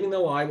was believing the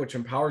lie, which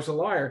empowers the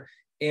liar,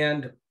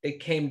 and it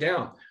came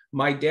down.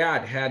 My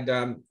dad had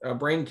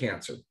brain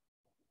cancer,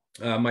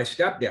 my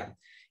stepdad,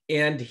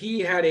 and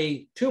he had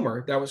a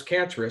tumor that was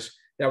cancerous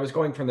that was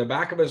going from the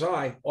back of his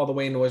eye all the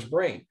way into his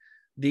brain.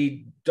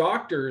 The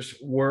doctors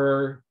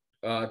were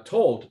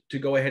told to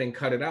go ahead and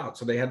cut it out,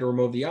 so they had to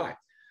remove the eye.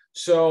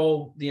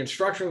 So the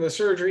instruction of the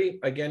surgery,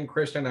 again,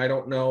 Kristen, I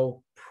don't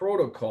know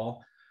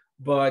protocol,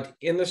 but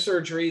in the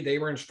surgery, they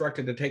were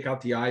instructed to take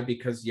out the eye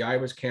because the eye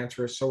was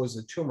cancerous. So was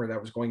the tumor that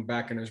was going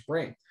back in his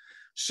brain.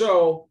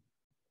 So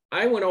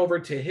I went over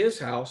to his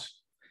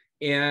house,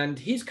 and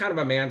he's kind of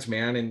a man's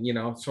man, and, you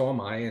know, so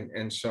am I.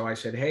 And so I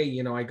said, hey,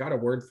 you know, I got a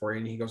word for you.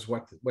 And he goes,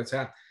 what's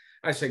that?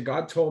 I said,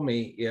 God told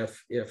me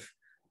if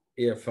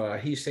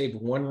he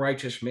saved one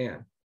righteous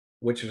man,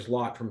 which is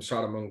Lot from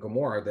Sodom and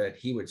Gomorrah, that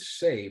he would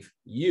save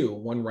you,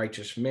 one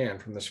righteous man,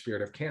 from the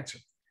spirit of cancer.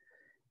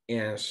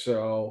 And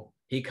so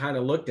he kind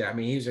of looked at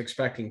me. He's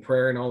expecting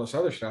prayer and all this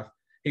other stuff.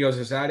 He goes,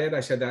 is that it?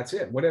 I said, that's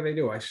it. What did I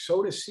do? I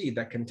sowed a seed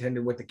that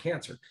contended with the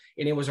cancer.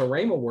 And it was a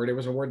rhema word. It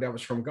was a word that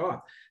was from God.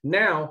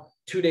 Now,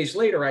 2 days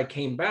later, I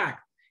came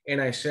back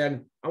and I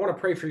said, I want to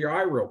pray for your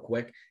eye real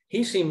quick.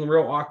 He seemed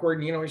real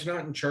awkward. You know, he's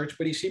not in church,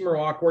 but he seemed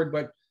real awkward,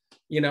 but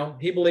you know,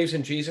 he believes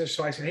in Jesus.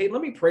 So I said, hey,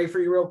 let me pray for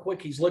you real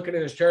quick. He's looking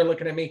in his chair,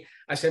 looking at me.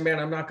 I said, man,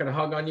 I'm not going to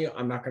hug on you.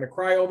 I'm not going to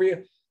cry over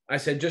you. I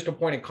said, just a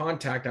point of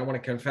contact. I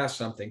want to confess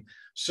something.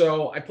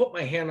 So I put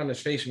my hand on his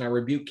face and I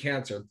rebuked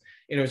cancer.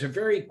 And it was a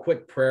very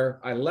quick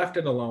prayer. I left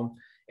it alone.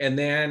 And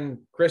then,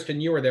 Kristen,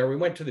 you were there. We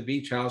went to the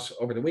beach house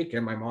over the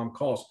weekend. My mom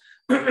calls.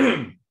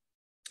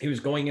 He was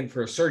going in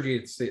for a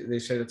surgery. They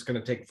said it's going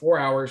to take 4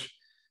 hours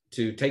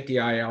to take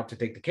the eye out, to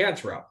take the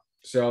cancer out.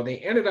 So they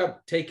ended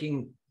up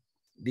taking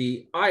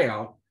the eye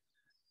out,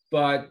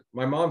 but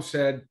my mom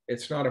said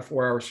it's not a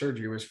 4-hour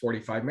surgery. It was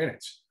 45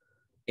 minutes.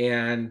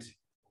 And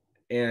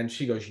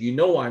she goes, you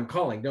know why I'm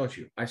calling, don't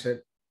you? I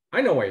said,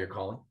 I know why you're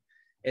calling.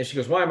 And she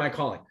goes, why am I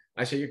calling?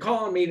 I said, you're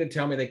calling me to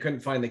tell me they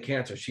couldn't find the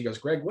cancer. She goes,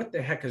 Greg, what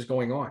the heck is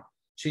going on?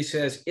 She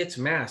says, it's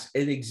mass.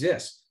 It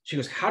exists. She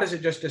goes, how does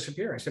it just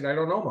disappear? I said, I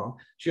don't know, Mom.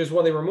 She goes,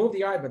 well, they removed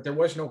the eye, but there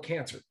was no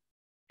cancer.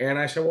 And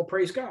I said, well,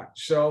 praise God.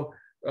 So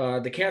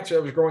the cancer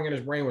that was growing in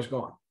his brain was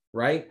gone,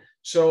 right?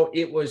 So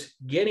it was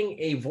getting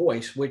a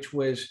voice, which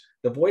was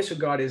the voice of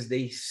God is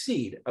the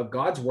seed of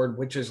God's word,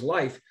 which is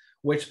life,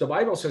 which the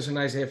Bible says in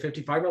Isaiah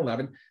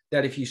 55:11,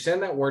 that if you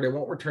send that word, it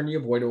won't return to you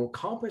void. It will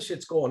accomplish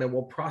its goal and it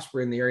will prosper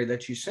in the area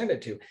that you send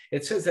it to.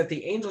 It says that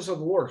the angels of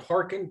the Lord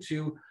hearken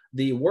to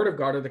the word of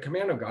God or the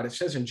command of God. It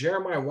says in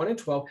Jeremiah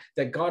 1:12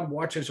 that God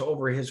watches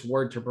over his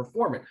word to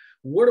perform it.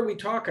 What are we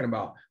talking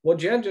about? Well,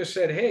 Jen just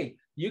said, hey,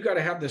 you got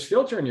to have this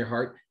filter in your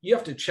heart. You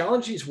have to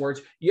challenge these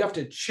words. You have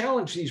to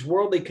challenge these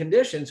worldly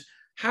conditions.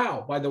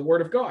 How? By the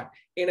word of God.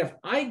 And if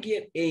I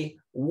get a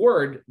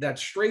word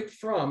that's straight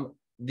from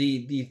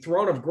the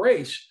throne of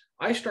grace,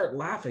 I start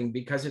laughing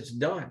because it's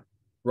done,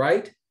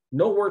 right?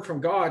 No word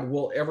from God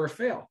will ever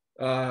fail.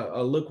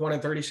 Luke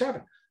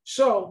 1:37.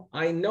 So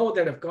I know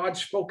that if God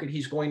spoke it,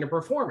 he's going to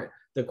perform it.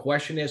 The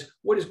question is,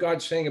 what is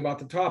God saying about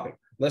the topic?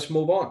 Let's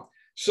move on.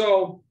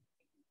 So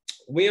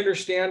we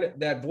understand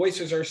that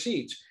voices are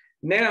seeds.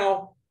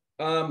 Now,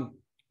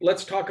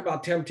 let's talk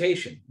about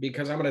temptation,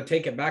 because I'm going to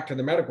take it back to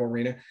the medical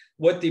arena.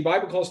 What the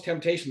Bible calls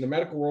temptation, the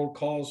medical world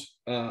calls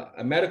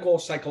a medical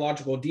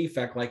psychological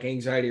defect like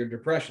anxiety or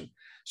depression.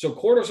 So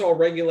cortisol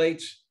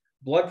regulates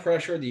blood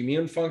pressure, the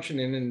immune function,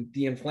 and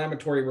the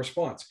inflammatory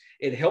response.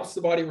 It helps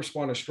the body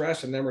respond to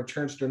stress and then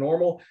returns to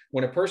normal.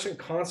 When a person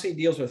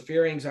constantly deals with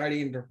fear,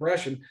 anxiety, and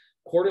depression,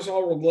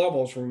 cortisol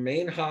levels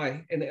remain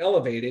high and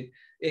elevated.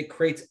 It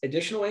creates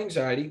additional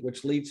anxiety,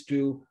 which leads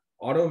to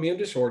autoimmune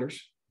disorders,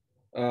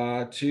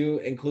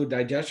 to include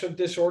digestive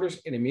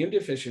disorders and immune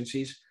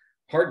deficiencies,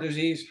 heart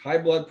disease, high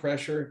blood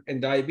pressure,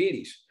 and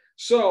diabetes.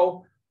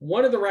 So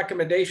one of the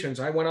recommendations,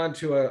 I went on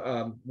to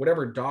a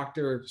whatever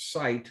doctor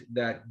site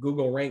that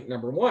Google ranked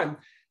 #1.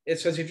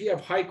 It says if you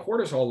have high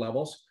cortisol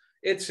levels,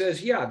 it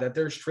says, yeah, that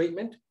there's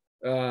treatment,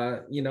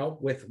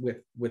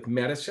 with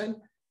medicine,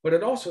 but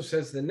it also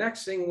says the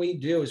next thing we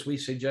do is we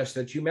suggest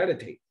that you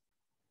meditate.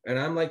 And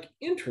I'm like,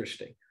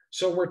 interesting.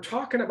 So we're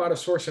talking about a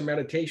source of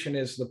meditation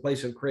is the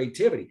place of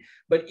creativity.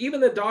 But even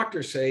the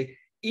doctors say,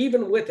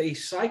 even with a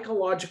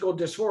psychological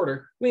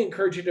disorder, we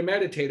encourage you to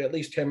meditate at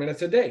least 10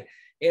 minutes a day.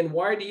 And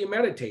why do you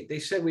meditate? They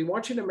said, we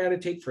want you to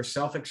meditate for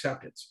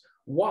self-acceptance.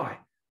 Why?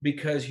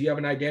 Because you have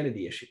an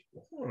identity issue.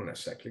 Hold on a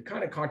sec. You're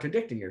kind of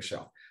contradicting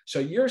yourself. So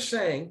you're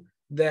saying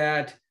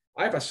that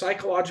I have a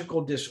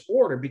psychological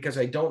disorder because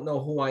I don't know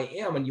who I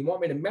am, and you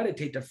want me to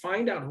meditate to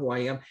find out who I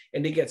am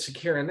and to get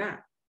secure in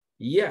that.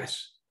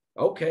 Yes.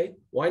 Okay.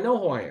 Well, I know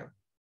who I am.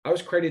 I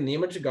was created in the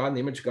image of God. In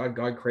the image of God,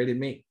 God created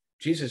me.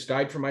 Jesus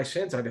died for my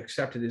sins. I've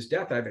accepted his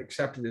death. I've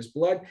accepted his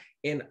blood,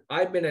 and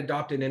I've been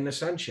adopted into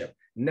sonship.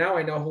 Now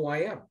I know who I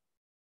am,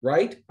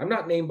 right? I'm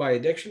not named by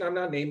addiction. I'm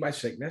not named by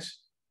sickness.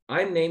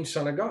 I'm named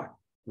Son of God,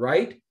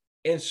 right?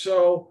 And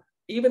so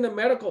even the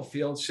medical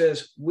field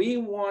says, we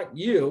want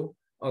you.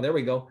 Oh, there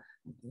we go.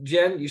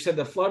 Jen, you said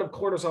the flood of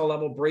cortisol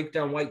level break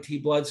down white T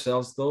blood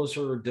cells. Those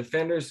are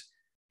defenders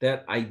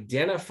that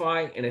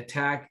identify and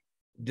attack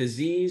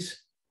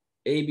disease,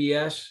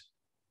 ABS,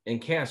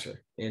 and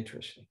cancer.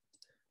 Interesting.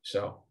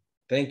 So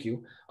thank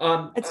you.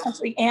 It's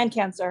actually and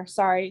cancer.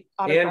 Sorry.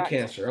 And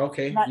cancer.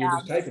 Okay. Not You're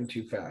just typing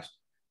too fast.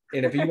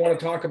 And if you want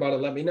to talk about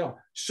it, let me know.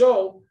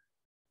 So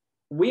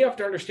we have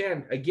to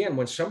understand, again,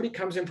 when somebody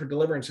comes in for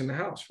deliverance in the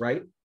house,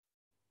 right?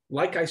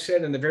 Like I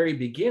said in the very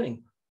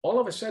beginning, all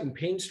of a sudden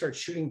pain starts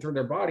shooting through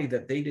their body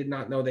that they did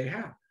not know they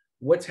have.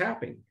 What's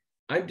happening?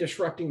 I'm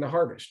disrupting the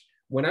harvest.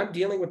 When I'm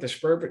dealing with the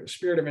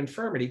spirit of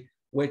infirmity,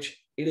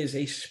 which it is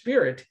a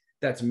spirit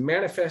that's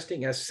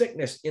manifesting as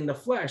sickness in the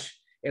flesh,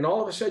 and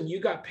all of a sudden you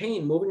got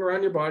pain moving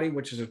around your body,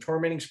 which is a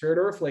tormenting spirit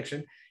or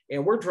affliction,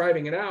 and we're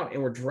driving it out,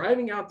 and we're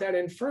driving out that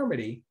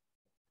infirmity,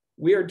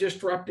 we are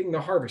disrupting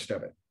the harvest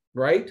of it,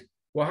 right?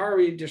 Well, how are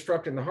we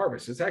disrupting the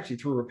harvest? It's actually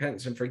through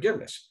repentance and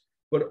forgiveness.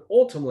 But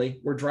ultimately,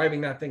 we're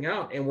driving that thing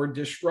out and we're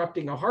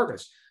disrupting a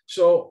harvest.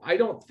 So I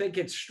don't think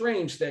it's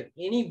strange that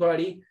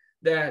anybody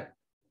that,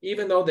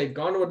 even though they've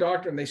gone to a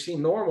doctor and they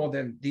seem normal,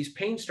 then these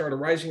pains start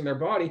arising in their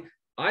body.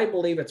 I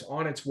believe it's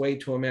on its way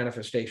to a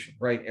manifestation,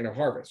 right, in a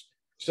harvest.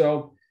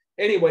 So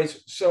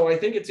anyways, so I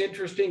think it's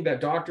interesting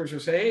that doctors are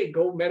saying, hey,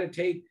 go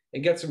meditate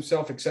and get some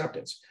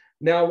self-acceptance.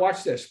 Now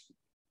watch this.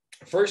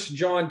 1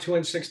 John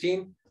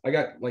 2:16. I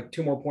got like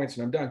 2 more points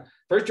and I'm done.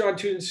 1 John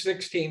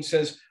 2:16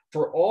 says,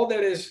 for all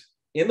that is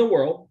in the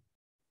world,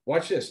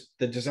 watch this,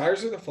 the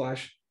desires of the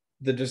flesh,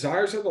 the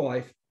desires of the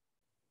life,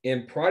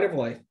 and pride of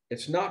life,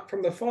 it's not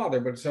from the Father,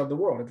 but it's of the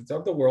world. If it's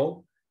of the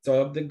world, it's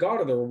of the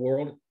God of the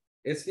world,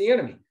 it's the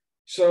enemy.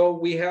 So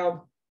we have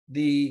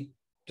the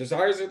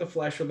desires of the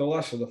flesh or the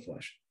lust of the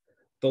flesh.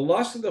 The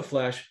lust of the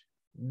flesh,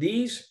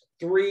 these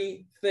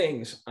 3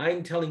 things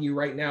I'm telling you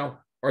right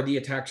now are the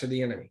attacks of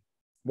the enemy.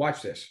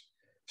 Watch this.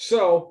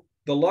 So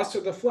the lust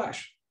of the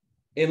flesh.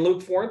 In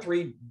Luke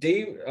 4:3,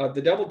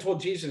 the devil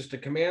told Jesus to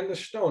command the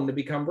stone to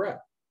become bread.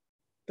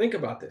 Think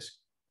about this.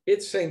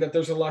 It's saying that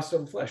there's a lust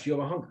of the flesh. You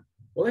have a hunger.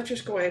 Well, let's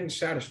just go ahead and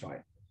satisfy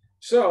it.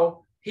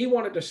 So he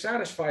wanted to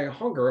satisfy a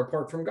hunger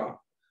apart from God.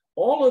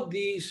 All of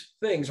these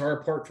things are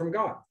apart from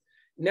God.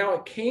 Now,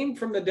 it came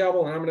from the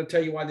devil, and I'm going to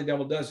tell you why the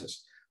devil does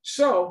this.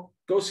 So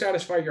go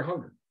satisfy your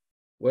hunger.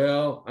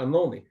 Well, I'm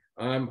lonely.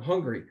 I'm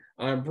hungry.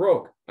 I'm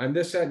broke. I'm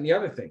this, that, and the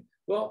other thing.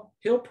 Well,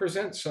 he'll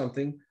present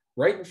something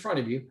right in front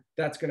of you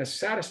that's going to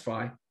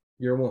satisfy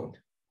your wound.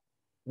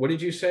 What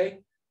did you say?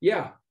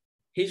 Yeah,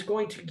 he's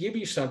going to give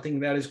you something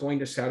that is going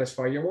to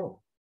satisfy your wound.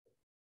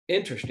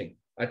 Interesting.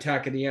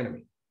 Attack of the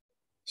enemy.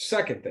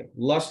 Second thing,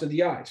 lust of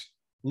the eyes.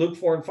 Luke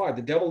 4:5,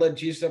 the devil led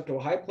Jesus up to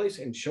a high place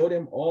and showed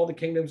him all the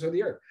kingdoms of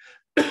the earth.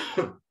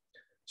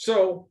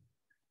 So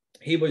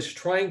he was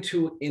trying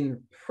to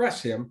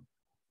impress him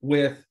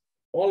with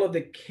all of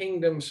the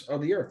kingdoms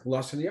of the earth,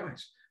 lust of the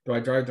eyes. Do I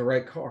drive the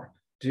right car?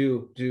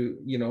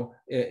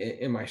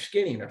 Am I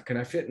skinny enough? Can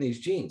I fit in these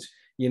jeans?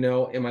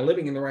 Am I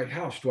living in the right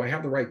house? Do I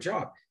have the right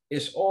job?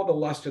 It's all the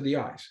lust of the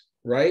eyes,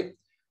 right?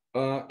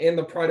 And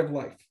the pride of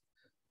life.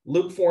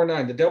 Luke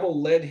 4:9, the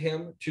devil led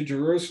him to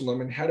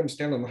Jerusalem and had him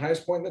stand on the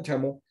highest point in the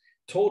temple,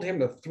 told him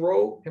to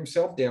throw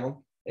himself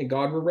down and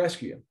God would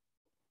rescue him.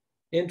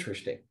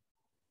 Interesting.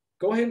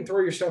 Go ahead and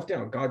throw yourself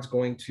down. God's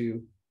going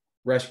to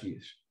rescue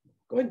you.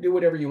 Go ahead and do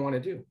whatever you want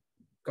to do.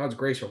 God's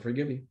grace will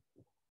forgive you.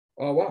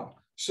 Oh, wow.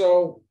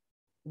 So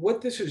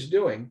what this is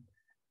doing,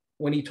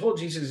 when he told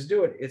Jesus to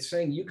do it, it's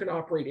saying you can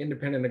operate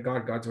independent of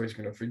God. God's always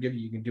going to forgive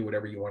you. You can do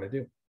whatever you want to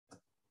do.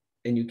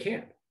 And you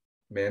can't.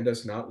 Man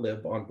does not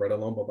live on bread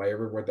alone, but by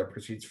every word that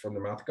proceeds from the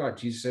mouth of God.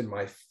 Jesus said,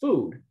 my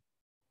food,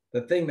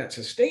 the thing that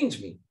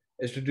sustains me,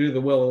 is to do the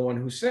will of the one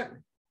who sent me.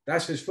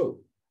 That's his food,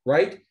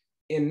 right?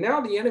 And now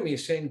the enemy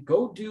is saying,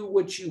 go do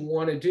what you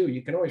want to do.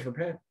 You can always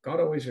repent. God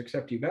always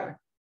accepts you back,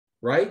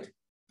 right?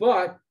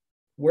 But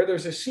where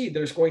there's a seed,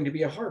 there's going to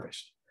be a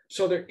harvest.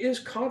 So there is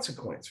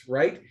consequence,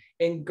 right?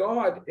 And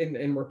God,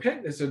 and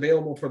repentance is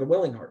available for the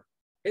willing heart.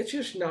 It's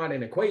just not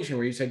an equation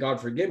where you say, God,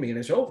 forgive me, and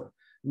it's over.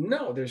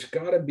 No, there's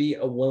got to be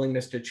a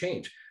willingness to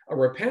change. A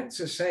repentance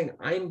is saying,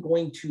 I'm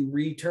going to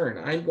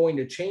return. I'm going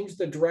to change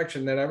the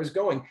direction that I was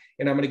going,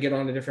 and I'm going to get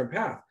on a different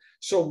path.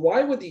 So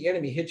why would the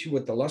enemy hit you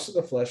with the lust of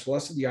the flesh,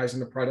 lust of the eyes,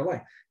 and the pride of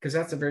life? Because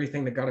that's the very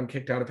thing that got him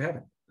kicked out of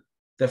heaven.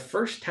 The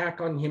first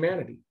attack on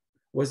humanity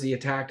was the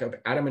attack of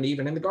Adam and Eve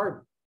in the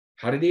garden.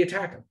 How did he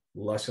attack them?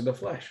 Lust of the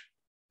flesh.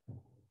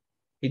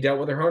 He dealt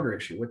with her hunger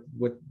issue,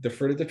 with the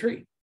fruit of the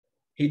tree.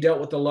 He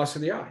dealt with the lust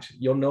of the eyes.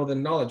 You'll know the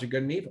knowledge of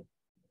good and evil.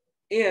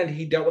 And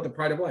he dealt with the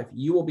pride of life.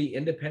 You will be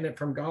independent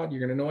from God. You're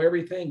going to know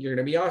everything. You're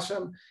going to be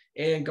awesome.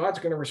 And God's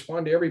going to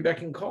respond to every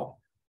beck and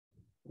call.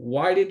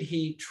 Why did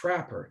he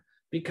trap her?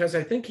 Because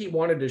I think he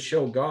wanted to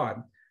show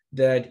God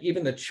that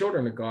even the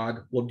children of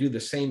God will do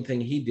the same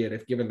thing he did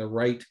if given the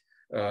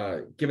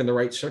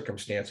right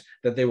circumstance,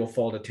 that they will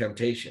fall to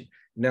temptation.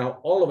 Now,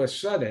 all of a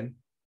sudden,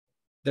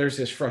 there's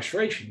this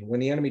frustration when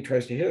the enemy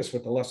tries to hit us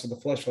with the lust of the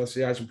flesh, lust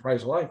of the eyes, and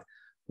pride of life.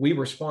 We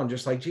respond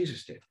just like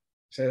Jesus did.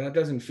 Say, that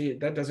doesn't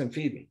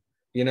feed me.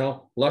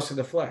 Lust of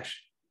the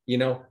flesh,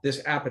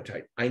 this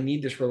appetite. I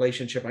need this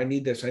relationship. I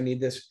need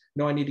this.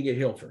 No, I need to get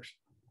healed first.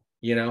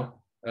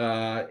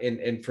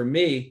 And for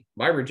me,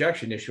 my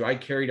rejection issue, I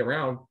carried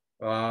around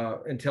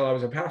until I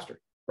was a pastor,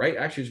 right?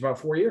 Actually, it was about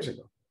 4 years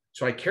ago.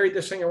 So I carried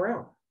this thing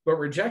around, but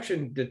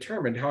rejection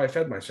determined how I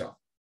fed myself,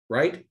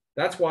 right?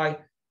 That's why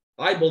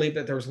I believe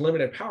that there was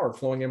limited power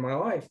flowing in my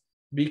life,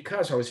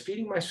 because I was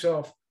feeding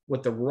myself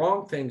with the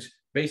wrong things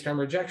based on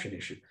rejection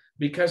issue.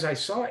 Because I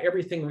saw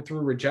everything through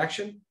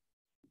rejection.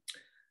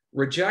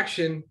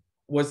 Rejection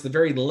was the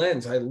very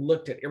lens I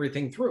looked at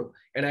everything through.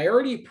 And I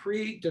already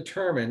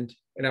predetermined,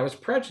 and I was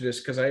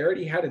prejudiced because I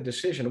already had a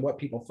decision of what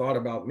people thought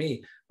about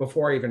me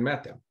before I even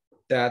met them,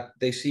 that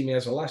they see me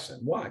as a lesson.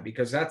 Why?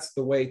 Because that's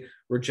the way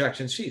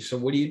rejection sees. So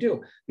what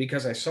do?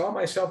 Because I saw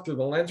myself through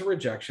the lens of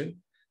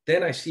rejection,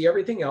 then I see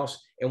everything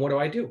else. And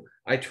what do?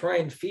 I try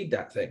and feed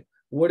that thing.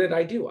 What did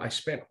I do? I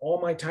spent all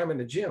my time in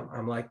the gym.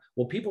 I'm like,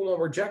 well, people won't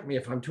reject me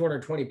if I'm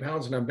 220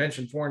 pounds and I'm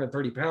benching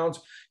 430 pounds,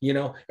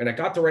 and I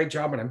got the right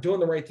job and I'm doing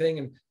the right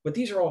thing. But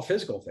these are all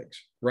physical things,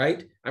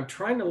 right? I'm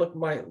trying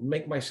to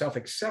make myself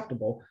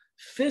acceptable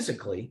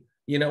physically,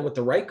 with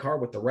the right car,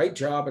 with the right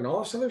job and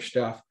all this other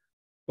stuff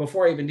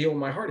before I even deal with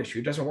my heart issue.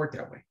 It doesn't work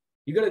that way.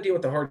 You got to deal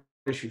with the heart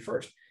issue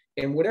first.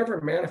 And whatever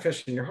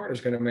manifests in your heart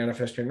is going to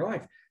manifest in your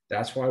life.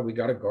 That's why we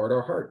got to guard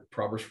our heart.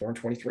 Proverbs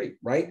 4:23,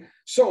 right?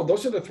 So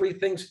those are the three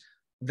things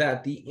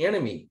that the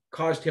enemy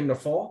caused him to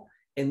fall.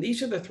 And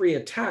these are the three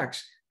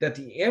attacks that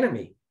the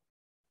enemy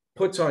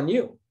puts on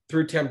you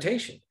through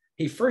temptation.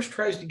 He first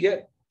tries to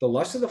get the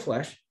lust of the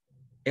flesh.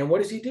 And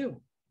what does he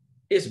do?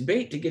 It's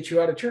bait to get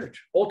you out of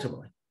church,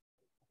 ultimately.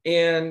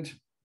 And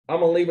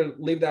I'm going to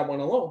leave that one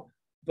alone.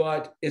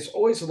 But it's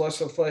always the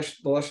lust of the flesh,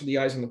 the lust of the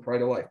eyes, and the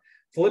pride of life.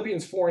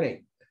 Philippians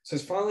 4:8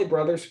 says, finally,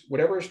 brothers,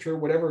 whatever is true,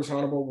 whatever is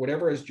honorable,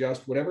 whatever is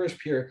just, whatever is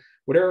pure,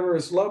 whatever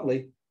is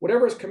lovely,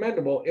 whatever is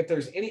commendable, if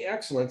there's any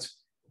excellence,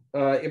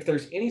 if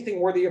there's anything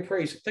worthy of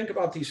praise, think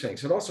about these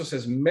things. It also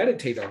says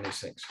meditate on these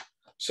things.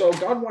 So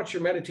God wants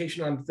your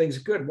meditation on things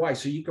good. Why?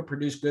 So you can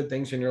produce good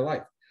things in your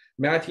life.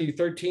 Matthew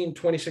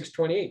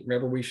 13:26-28.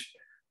 Remember, we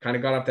kind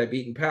of got off that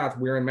beaten path.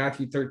 We're in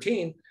Matthew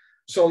 13.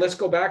 So let's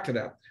go back to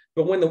that.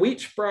 But when the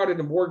wheat sprouted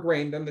and bore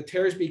grain, then the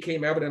tares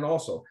became evident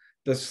also.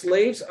 The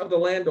slaves of the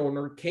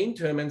landowner came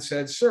to him and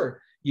said, sir,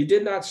 you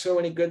did not sow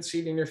any good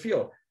seed in your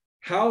field.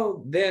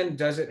 How then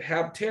does it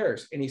have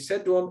tares? And he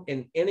said to him,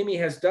 an enemy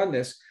has done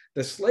this.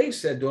 The slave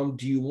said to him,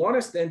 do you want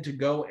us then to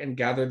go and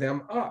gather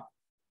them up?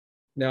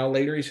 Now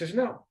later he says,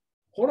 no,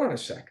 hold on a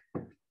sec.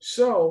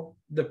 So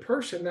the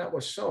person that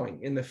was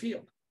sowing in the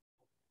field,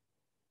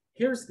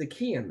 here's the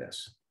key in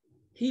this.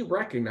 He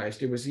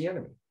recognized it was the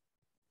enemy.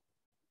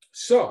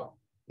 So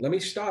let me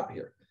stop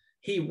here.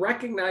 He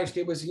recognized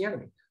it was the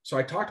enemy. So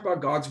I talked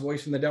about God's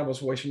voice and the devil's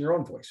voice and your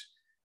own voice.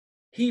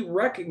 He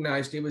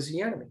recognized it was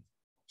the enemy.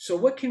 So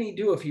what can he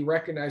do if he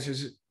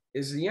recognizes it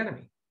is the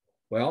enemy?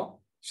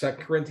 Well, 2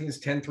 Corinthians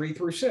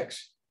 10:3-6.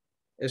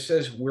 It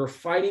says we're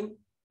fighting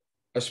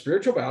a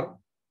spiritual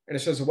battle. And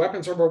it says the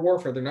weapons of our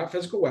warfare, they're not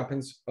physical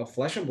weapons of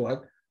flesh and blood.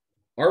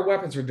 Our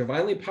weapons are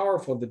divinely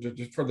powerful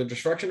for the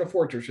destruction of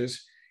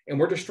fortresses. And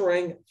we're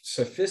destroying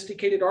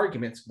sophisticated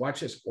arguments,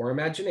 watch this, or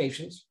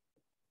imaginations.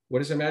 What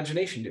does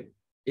imagination do?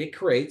 It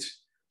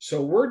creates.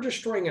 So we're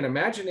destroying an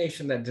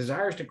imagination that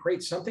desires to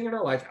create something in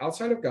our life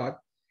outside of God,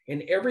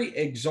 and every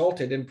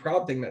exalted and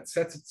proud thing that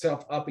sets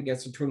itself up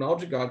against the true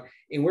knowledge of God.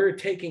 And we're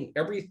taking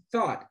every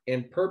thought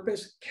and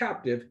purpose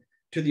captive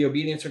to the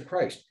obedience of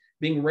Christ,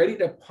 being ready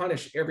to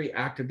punish every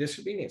act of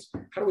disobedience.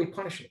 How do we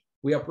punish it?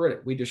 We uproot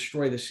it. We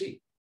destroy the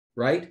seed,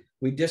 right?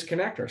 We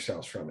disconnect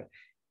ourselves from it.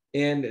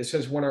 And it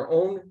says when our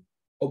own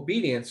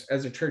obedience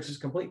as a church is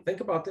complete. Think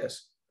about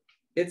this.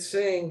 It's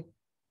saying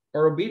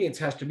our obedience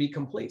has to be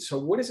complete. So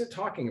what is it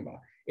talking about?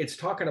 It's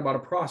talking about a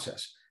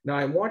process. Now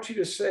I want you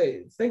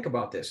to think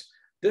about this.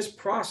 This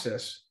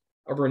process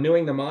of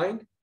renewing the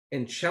mind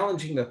and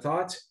challenging the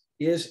thoughts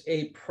is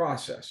a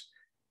process.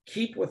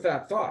 Keep with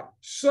that thought.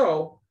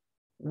 So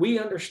we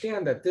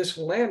understand that this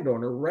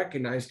landowner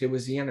recognized it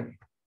was the enemy.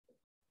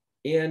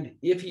 And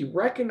if he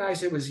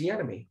recognized it was the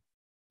enemy,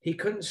 he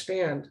couldn't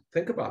stand,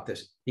 think about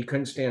this, he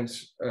couldn't stand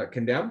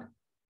condemned.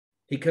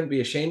 He couldn't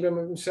be ashamed of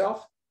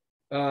himself.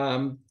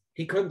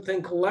 He couldn't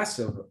think less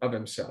of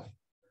himself.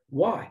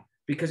 Why?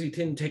 Because he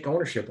didn't take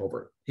ownership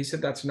over it. He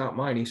said, that's not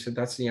mine. He said,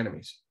 that's the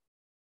enemy's.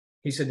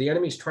 He said, the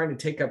enemy's trying to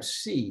take up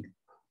seed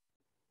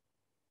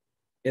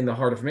in the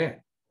heart of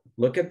man.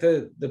 Look at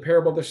the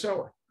parable of the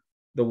sower.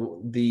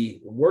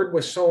 the word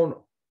was sown,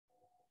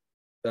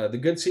 the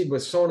good seed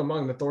was sown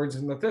among the thorns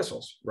and the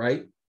thistles,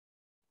 right?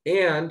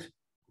 And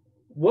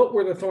what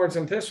were the thorns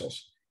and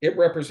thistles? It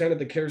represented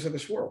the cares of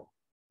this world.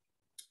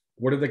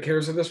 What are the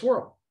cares of this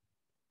world?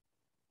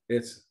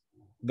 It's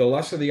the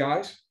lust of the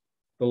eyes,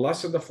 the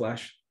lust of the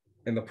flesh,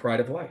 and the pride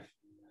of life.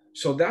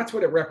 So that's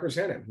what it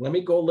represented. Let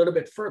me go a little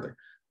bit further.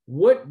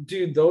 What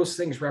do those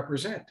things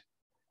represent?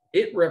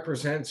 It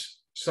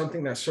represents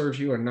something that serves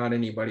you and not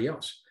anybody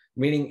else,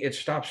 meaning it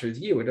stops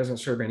with you. It doesn't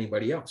serve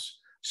anybody else.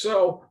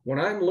 So when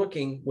I'm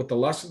looking with the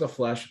lust of the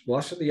flesh,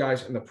 lust of the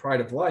eyes, and the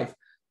pride of life,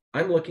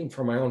 I'm looking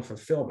for my own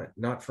fulfillment,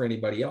 not for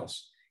anybody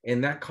else.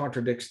 And that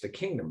contradicts the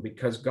kingdom,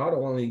 because God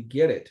will only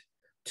get it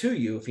to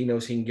you if he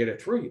knows he can get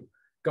it through you.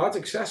 God's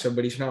excessive,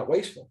 but he's not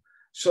wasteful.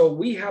 So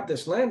we have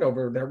this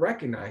landowner that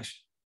recognized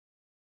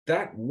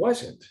that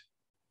wasn't,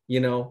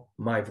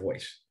 my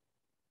voice.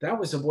 That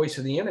was the voice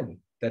of the enemy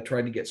that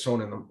tried to get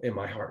sown in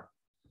my heart.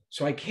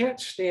 So I can't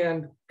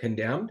stand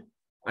condemned.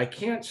 I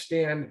can't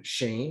stand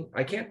shame.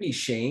 I can't be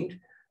shamed.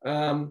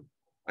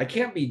 I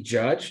can't be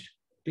judged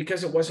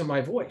because it wasn't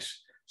my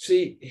voice.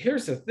 See,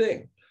 here's the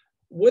thing.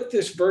 With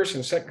this verse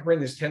in 2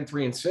 Corinthians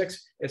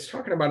 10:3-6, it's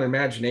talking about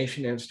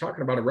imagination, and it's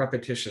talking about a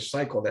repetitious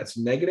cycle that's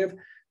negative,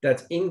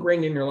 that's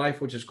ingrained in your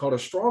life, which is called a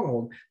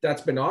stronghold,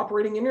 that's been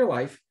operating in your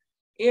life.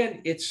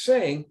 And it's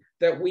saying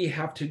that we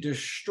have to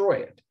destroy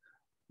it.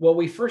 Well,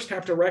 we first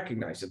have to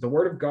recognize it. The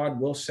word of God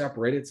will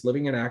separate it. It's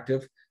living and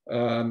active.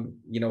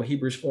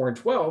 Hebrews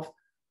 4:12,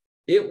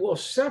 it will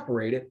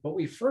separate it, but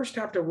we first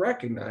have to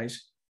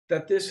recognize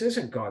that this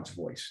isn't God's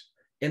voice.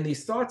 And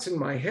these thoughts in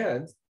my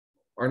head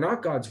are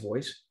not God's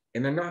voice,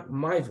 and they're not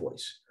my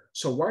voice.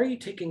 So why are you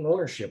taking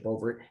ownership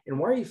over it? And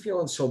why are you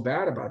feeling so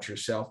bad about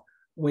yourself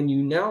when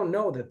you now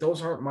know that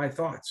those aren't my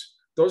thoughts?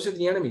 Those are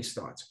the enemy's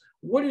thoughts.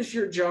 What is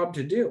your job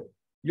to do?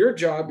 Your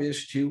job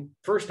is to,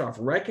 first off,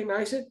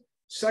 recognize it.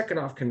 Second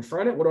off,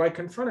 confront it. What do I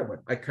confront it with?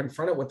 I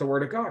confront it with the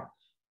word of God.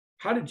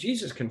 How did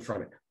Jesus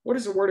confront it? What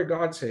does the word of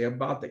God say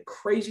about the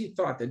crazy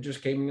thought that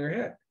just came in your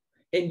head?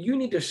 And you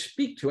need to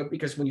speak to it,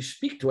 because when you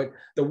speak to it,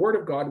 the word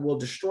of God will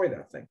destroy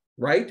that thing,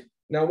 right?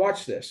 Now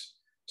watch this.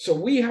 So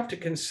we have to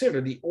consider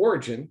the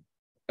origin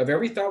of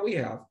every thought we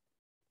have.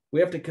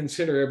 We have to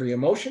consider every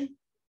emotion,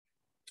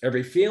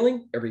 every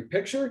feeling, every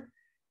picture,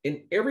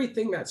 and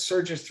everything that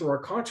surges through our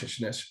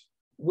consciousness.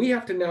 We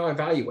have to now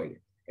evaluate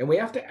it. And we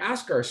have to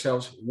ask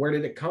ourselves, where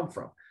did it come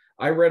from?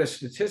 I read a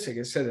statistic.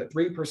 It said that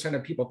 3%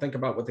 of people think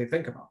about what they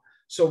think about.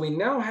 So we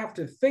now have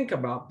to think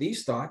about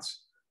these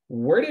thoughts.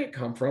 Where did it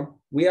come from?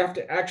 We have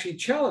to actually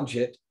challenge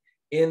it,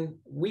 and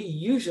we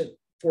use it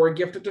for a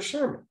gift of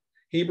discernment.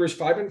 Hebrews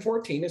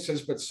 5:14, it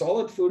says, but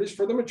solid food is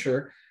for the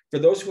mature, for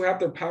those who have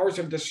their powers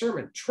of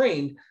discernment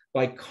trained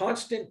by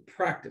constant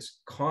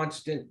practice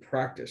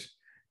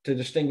to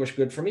distinguish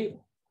good from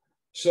evil.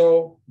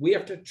 So we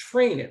have to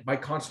train it by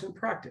constant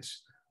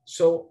practice.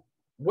 So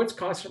what's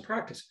constant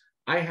practice?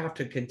 I have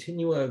to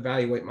continue to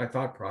evaluate my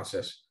thought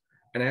process,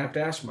 and I have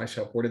to ask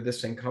myself, where did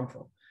this thing come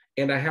from?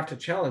 And I have to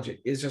challenge it.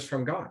 Is this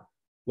from God?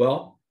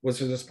 Well,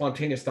 was it a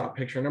spontaneous thought,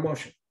 picture, and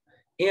emotion?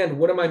 And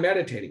what am I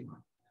meditating on?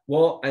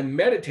 Well, I'm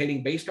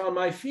meditating based on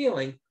my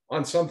feeling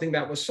on something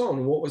that was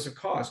sown. What was the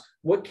cause?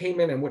 What came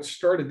in and what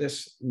started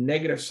this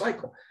negative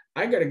cycle?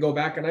 I got to go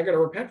back and I got to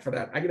repent for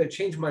that. I got to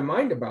change my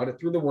mind about it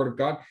through the word of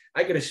God.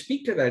 I got to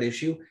speak to that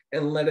issue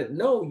and let it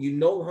know you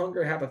no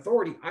longer have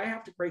authority. I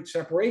have to create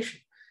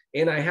separation,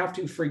 and I have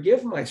to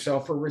forgive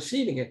myself for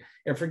receiving it.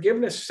 And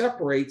forgiveness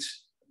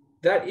separates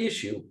that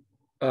issue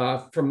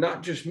from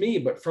not just me,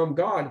 but from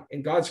God.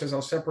 And God says,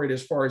 I'll separate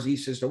as far as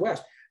east is to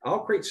west.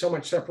 I'll create so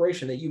much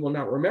separation that you will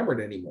not remember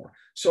it anymore.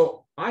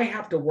 So I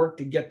have to work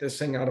to get this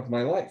thing out of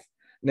my life.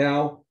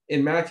 Now,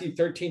 in Matthew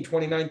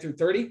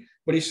 13:29-30,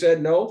 but he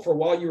said, no, for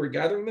while you were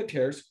gathering the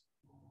tares,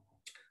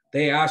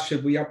 they asked,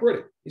 should we uproot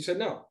it? He said,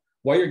 no.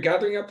 While you're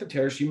gathering up the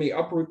tares, you may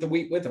uproot the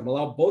wheat with them.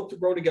 Allow both to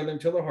grow together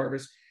until the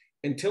harvest.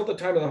 Until the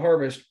time of the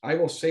harvest, I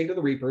will say to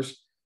the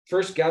reapers,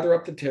 first gather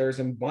up the tares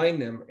and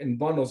bind them in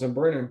bundles and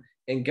burn them,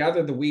 and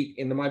gather the wheat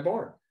into my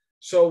barn.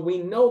 So we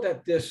know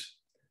that this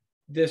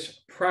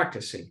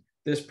practicing,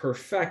 this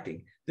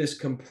perfecting, this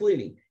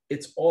completing,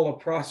 it's all a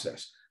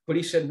process. But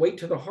he said, wait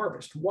till the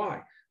harvest.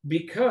 Why?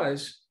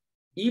 Because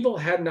evil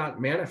had not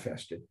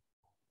manifested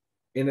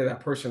into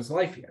that person's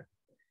life yet.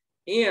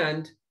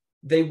 And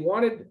they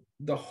wanted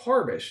the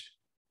harvest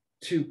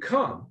to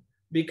come,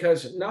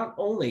 because not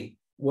only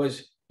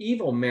was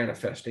evil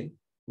manifesting,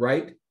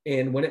 right?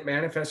 And when it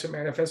manifests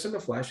in the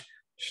flesh,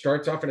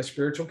 starts off in a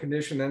spiritual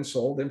condition, then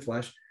soul, then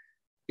flesh.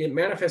 It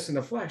manifests in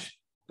the flesh,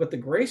 but the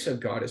grace of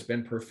God has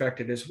been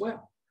perfected as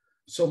well.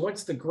 So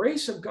once the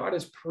grace of God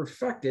is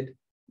perfected,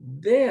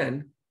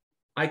 then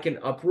I can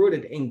uproot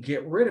it and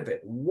get rid of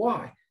it.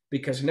 Why?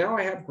 Because now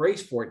I have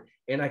grace for it,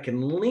 and I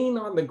can lean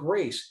on the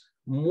grace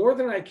more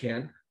than I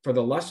can for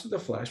the lust of the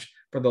flesh,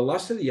 for the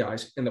lust of the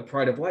eyes, and the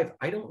pride of life.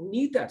 I don't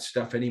need that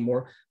stuff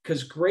anymore,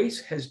 because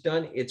grace has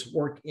done its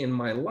work in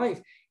my life,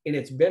 and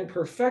it's been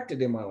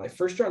perfected in my life.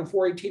 1 John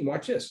 4:18,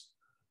 watch this.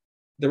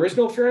 There is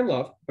no fear in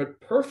love, but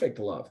perfect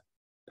love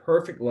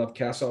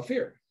casts out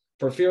fear.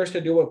 For fear is to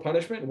do with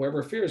punishment, and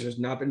whoever fears has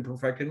not been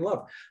perfected in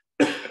love.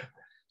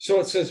 So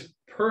it says,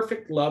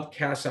 perfect love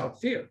casts out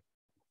fear.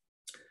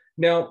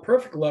 Now,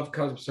 perfect love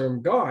comes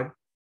from God,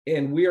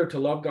 and we are to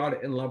love God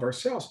and love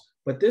ourselves.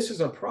 But this is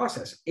a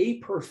process. A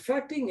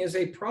perfecting is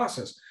a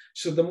process.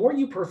 So the more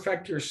you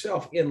perfect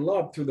yourself in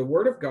love through the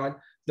word of God,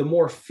 the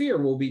more fear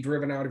will be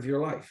driven out of your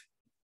life.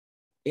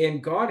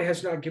 And God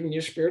has not given you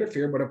a spirit of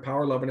fear, but a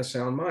power, love, and a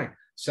sound mind.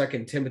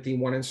 2 Timothy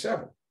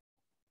 1:7.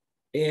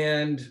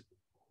 And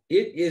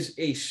it is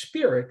a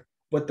spirit,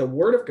 but the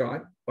word of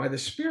God, by the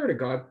Spirit of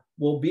God,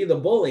 will be the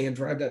bully and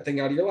drive that thing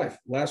out of your life.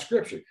 Last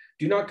scripture.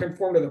 Do not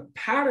conform to the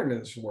pattern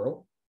of this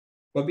world,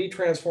 but be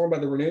transformed by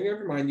the renewing of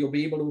your mind. You'll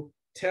be able to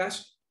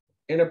test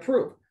and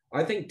approve.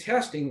 I think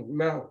testing,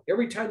 now,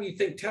 every time you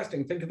think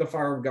testing, think of the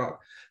fire of God.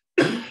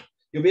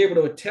 You'll be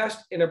able to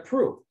test and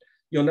approve.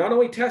 You'll not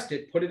only test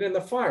it, put it in the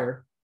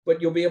fire,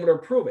 but you'll be able to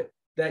approve it.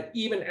 That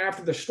even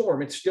after the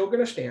storm, it's still going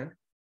to stand.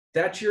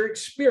 That's your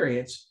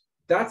experience.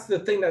 That's the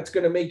thing that's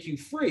going to make you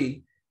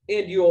free.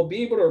 And you'll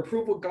be able to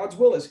approve what God's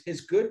will is,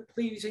 his good,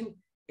 pleasing,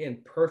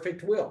 and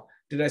perfect will.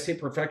 Did I say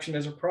perfection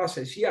is a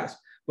process? Yes.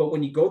 But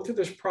when you go through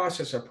this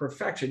process of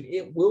perfection,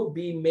 it will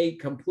be made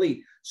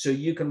complete so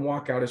you can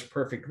walk out his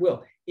perfect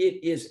will.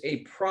 It is a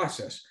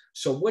process.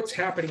 So what's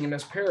happening in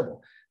this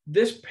parable?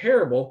 This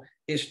parable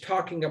is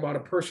talking about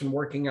a person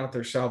working out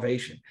their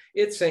salvation.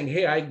 It's saying,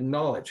 hey, I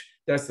acknowledge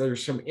that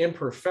there's some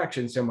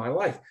imperfections in my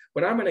life,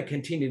 but I'm going to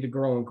continue to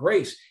grow in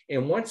grace.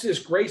 And once this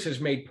grace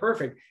is made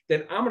perfect,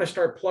 then I'm going to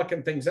start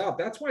plucking things out.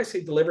 That's why I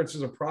say deliverance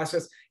is a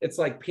process. It's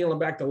like peeling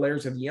back the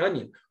layers of the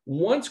onion.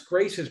 Once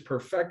grace is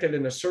perfected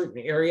in a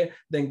certain area,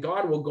 then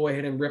God will go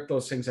ahead and rip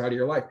those things out of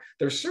your life.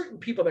 There's certain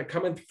people that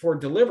come in for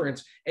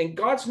deliverance, and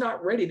God's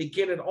not ready to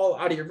get it all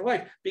out of your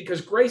life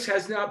because grace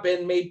has not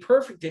been made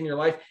perfect in your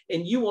life,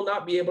 and you will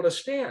not be able to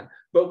stand.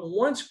 But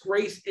once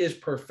grace is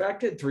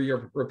perfected through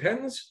your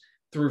repentance,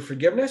 through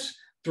forgiveness,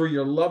 through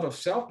your love of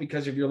self,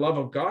 because of your love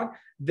of God,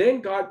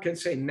 then God can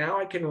say, now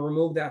I can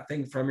remove that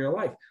thing from your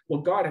life. Well,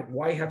 God,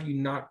 why have you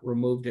not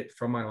removed it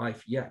from my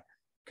life yet?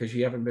 Because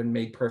you haven't been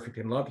made perfect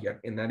in love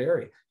yet in that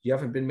area. You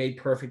haven't been made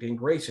perfect in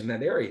grace in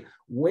that area.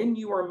 When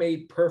you are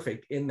made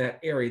perfect in that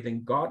area,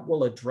 then God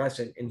will address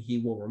it and he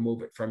will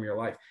remove it from your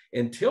life.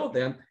 Until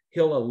then,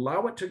 he'll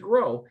allow it to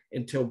grow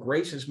until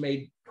grace is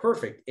made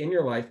perfect in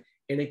your life,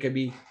 and it can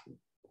be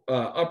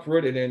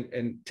uprooted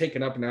and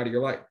taken up and out of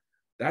your life.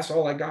 That's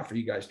all I got for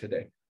you guys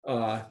today.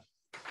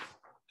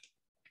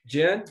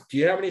 Jen, do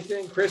you have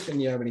anything? Kristen,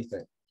 do you have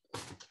anything?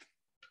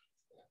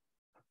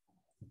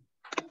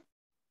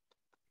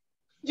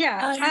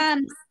 Yeah,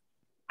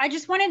 I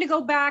just wanted to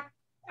go back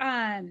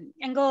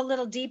and go a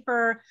little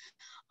deeper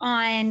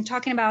on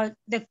talking about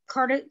the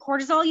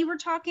cortisol you were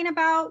talking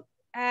about,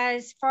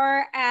 as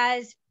far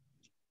as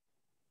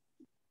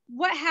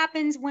what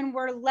happens when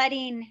we're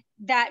letting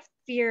that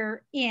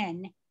fear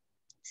in,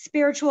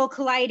 spiritual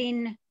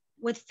colliding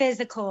with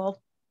physical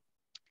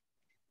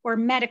or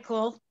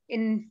medical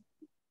in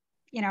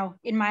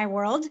my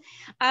world.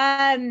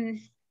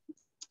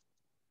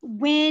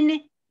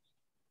 When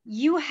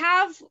you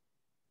have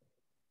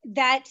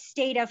that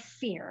state of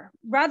fear,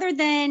 rather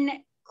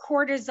than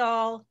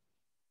cortisol,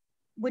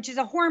 which is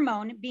a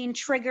hormone, being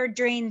triggered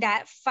during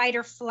that fight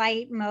or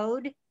flight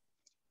mode,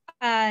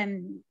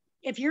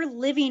 if you're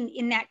living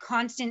in that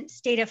constant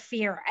state of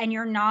fear and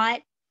you're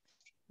not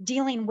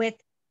dealing with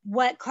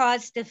what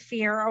caused the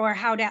fear or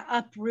how to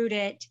uproot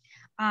it,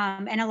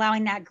 and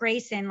allowing that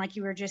grace in, like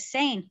you were just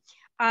saying,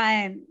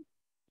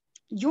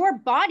 your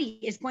body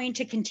is going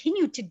to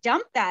continue to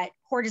dump that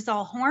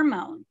cortisol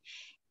hormone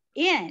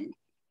in.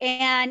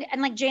 And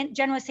like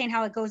Jen was saying,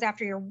 how it goes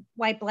after your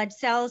white blood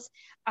cells.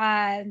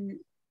 Cortisol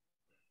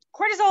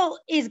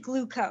is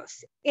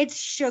glucose, it's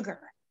sugar.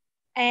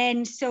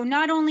 And so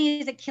not only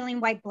is it killing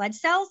white blood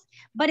cells,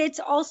 but it's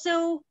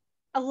also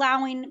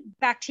allowing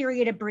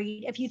bacteria to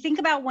breed. If you think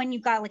about when you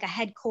got like a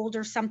head cold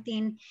or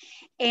something,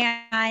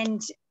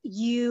 and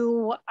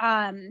you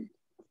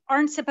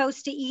aren't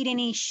supposed to eat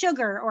any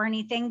sugar or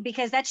anything,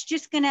 because that's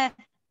just gonna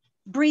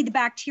breed the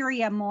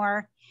bacteria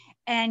more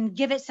and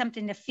give it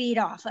something to feed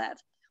off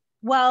of.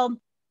 Well,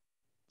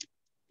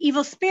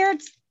 evil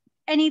spirits,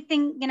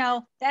 anything,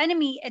 the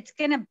enemy, it's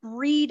going to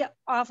breed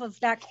off of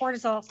that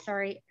cortisol.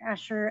 Sorry,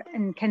 Asher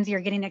and Kenzie are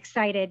getting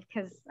excited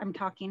because I'm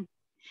talking.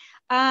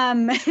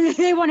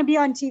 They want to be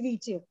on TV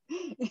too.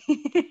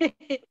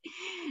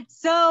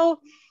 So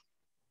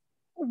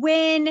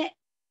when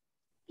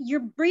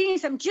you're breeding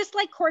something, just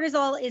like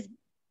cortisol is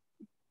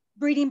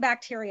breeding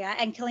bacteria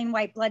and killing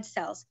white blood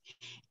cells,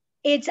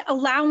 it's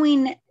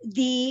allowing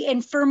the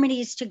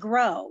infirmities to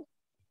grow.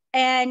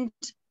 And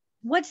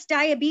what's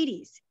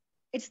diabetes?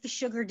 It's the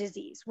sugar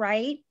disease,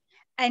 right?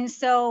 And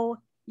so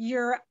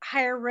you're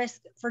higher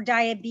risk for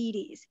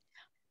diabetes.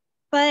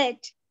 But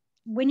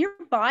when your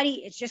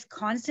body is just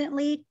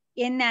constantly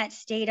in that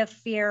state of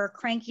fear,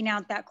 cranking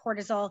out that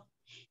cortisol,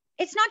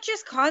 it's not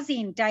just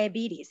causing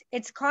diabetes,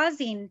 it's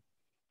causing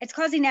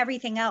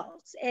everything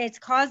else. It's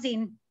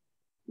causing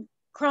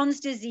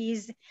Crohn's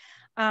disease,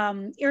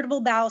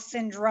 irritable bowel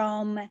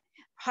syndrome,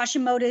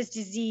 Hashimoto's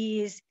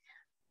disease.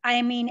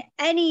 I mean,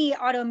 any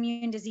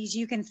autoimmune disease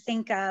you can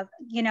think of,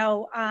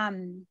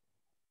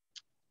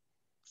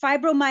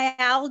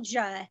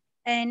 fibromyalgia,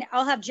 and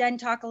I'll have Jen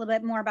talk a little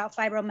bit more about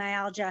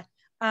fibromyalgia.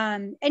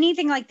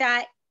 Anything like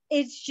that,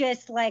 it's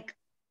just like,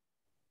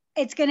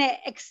 it's going to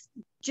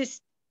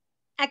just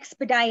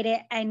expedite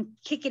it and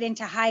kick it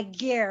into high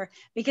gear,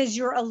 because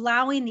you're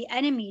allowing the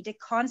enemy to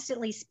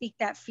constantly speak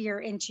that fear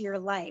into your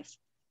life.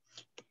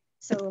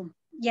 So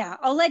yeah,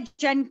 I'll let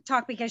Jen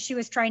talk, because she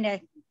was trying to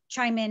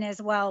chime in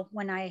as well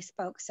when I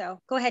spoke. So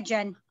go ahead,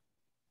 Jen.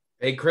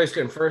 Hey,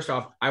 Kristen, first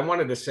off, I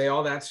wanted to say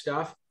all that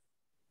stuff,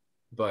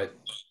 but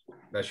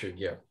that's your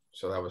gift.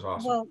 So that was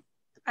awesome. Well,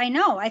 I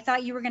know. I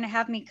thought you were going to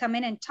have me come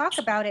in and talk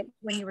about it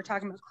when you were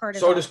talking about cortisol.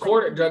 So does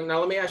cortisol, now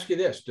let me ask you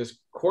this. Does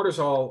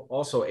cortisol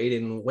also aid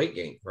in weight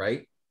gain,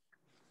 right?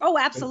 Oh,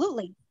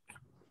 absolutely.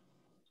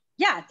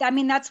 Yeah. I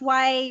mean, that's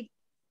why,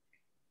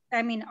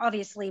 I mean,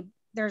 obviously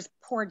there's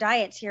poor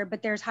diets here,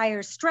 but there's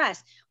higher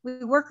stress.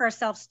 We work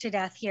ourselves to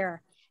death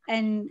here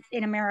and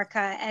in America.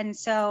 And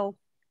so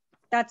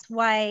that's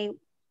why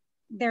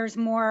there's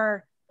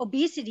more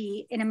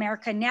obesity in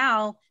America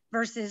now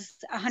versus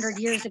 100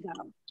 years ago.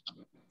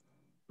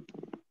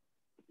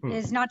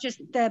 Is not just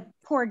the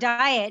poor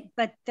diet,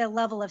 but the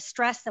level of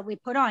stress that we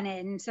put on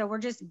it. And so we're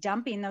just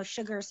dumping those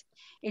sugars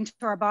into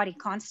our body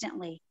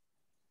constantly,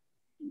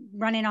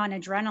 running on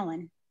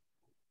adrenaline.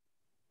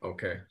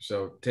 Okay,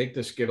 so take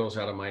the Skittles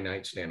out of my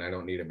nightstand. I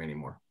don't need them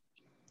anymore.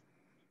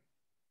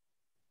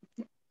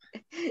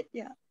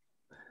 Yeah.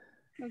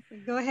 Okay,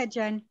 go ahead,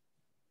 Jen.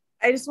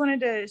 I just wanted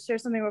to share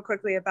something real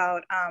quickly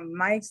about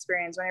my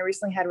experience when I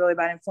recently had really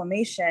bad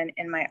inflammation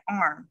in my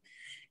arm.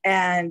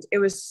 And it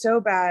was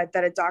so bad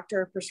that a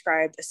doctor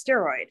prescribed a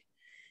steroid.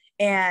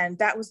 And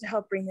that was to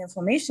help bring the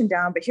inflammation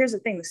down. But here's the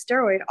thing, the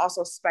steroid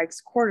also spikes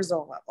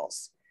cortisol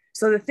levels.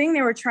 So the thing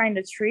they were trying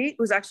to treat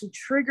was actually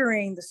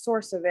triggering the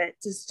source of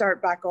it to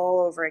start back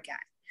all over again.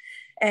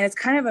 And it's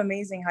kind of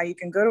amazing how you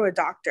can go to a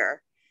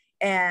doctor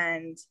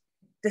and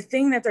the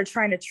thing that they're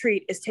trying to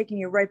treat is taking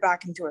you right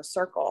back into a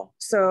circle.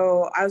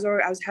 So I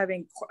was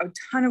having a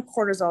ton of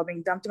cortisol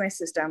being dumped in my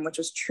system, which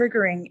was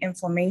triggering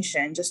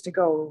inflammation just to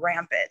go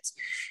rampant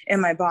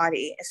in my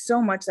body,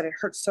 so much that it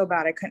hurt so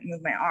bad I couldn't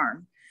move my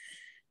arm.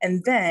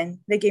 And then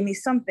they gave me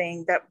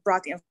something that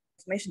brought the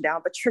inflammation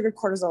down, but triggered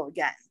cortisol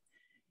again.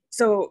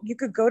 So you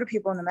could go to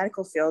people in the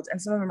medical field, and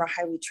some of them are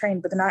highly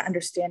trained, but they're not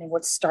understanding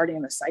what's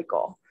starting the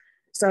cycle.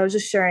 So I was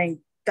just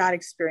sharing that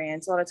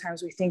experience. A lot of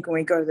times we think when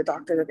we go to the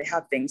doctor that they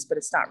have things, but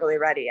it's not really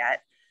ready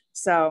yet.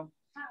 So,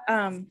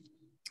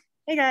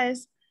 hey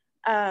guys,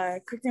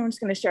 quick thing I'm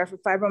just going to share for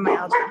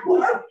fibromyalgia.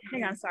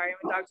 Hang on, sorry,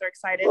 my dogs are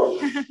excited.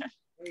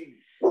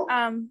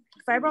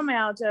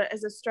 Fibromyalgia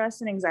is a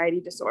stress and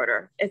anxiety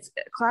disorder. Its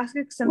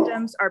classic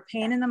symptoms are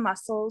pain in the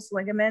muscles,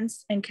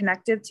 ligaments, and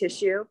connective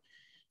tissue,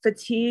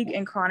 fatigue,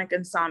 and chronic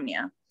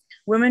insomnia.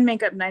 Women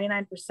make up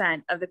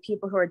 99% of the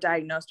people who are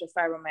diagnosed with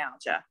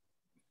fibromyalgia.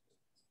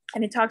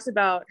 And it talks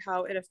about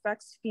how it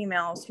affects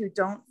females who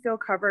don't feel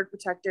covered,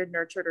 protected,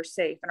 nurtured, or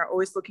safe, and are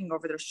always looking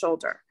over their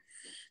shoulder.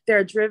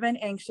 They're driven,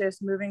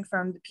 anxious, moving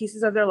from the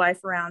pieces of their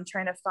life around,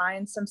 trying to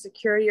find some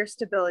security or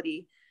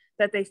stability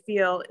that they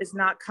feel is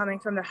not coming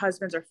from their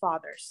husbands or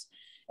fathers.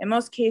 In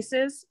most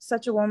cases,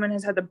 such a woman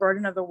has had the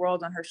burden of the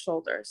world on her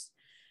shoulders.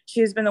 She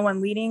has been the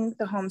one leading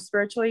the home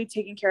spiritually,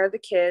 taking care of the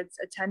kids,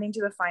 attending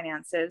to the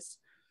finances,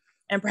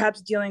 and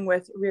perhaps dealing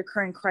with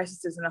recurring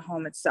crises in the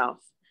home itself.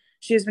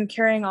 She has been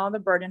carrying all the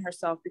burden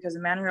herself because the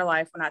man in her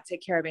life will not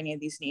take care of any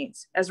of these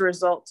needs. As a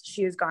result,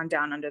 she has gone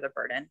down under the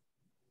burden.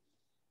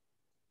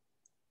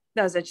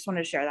 That was it. Just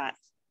wanted to share that.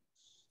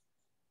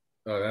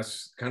 Oh,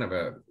 that's kind of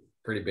a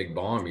pretty big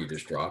bomb you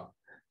just dropped.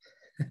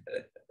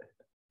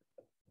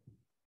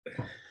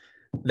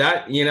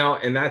 That,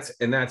 and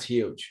that's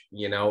huge,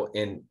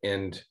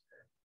 and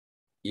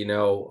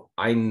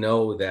I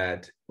know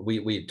that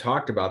we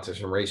talked about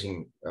this in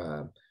raising,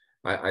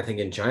 I think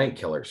in Giant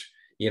Killers.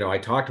 I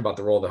talked about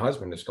the role of the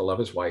husband is to love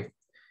his wife,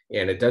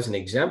 and it doesn't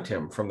exempt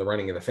him from the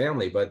running of the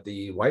family, but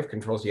the wife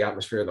controls the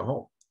atmosphere of the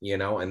home,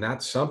 and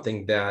that's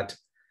something that,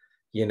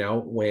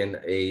 when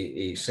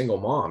a single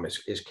mom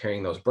is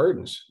carrying those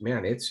burdens,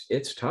 man,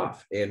 it's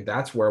tough. And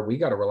that's where we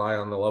got to rely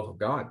on the love of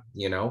God.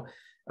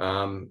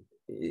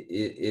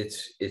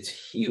 It's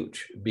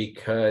huge,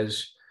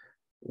 because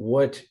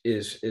what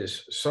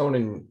is sown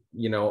in,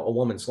 a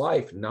woman's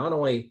life, not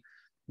only,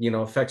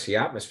 affects the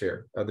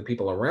atmosphere of the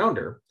people around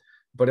her,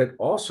 but it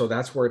also,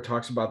 that's where it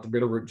talks about the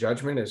bitter root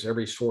judgment as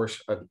every source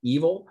of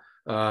evil,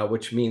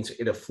 which means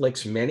it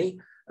afflicts many.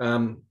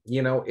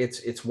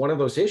 It's one of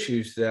those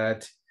issues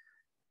that,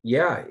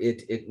 yeah,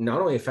 it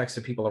not only affects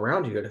the people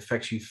around you, it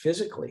affects you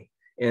physically.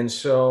 And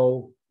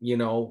so,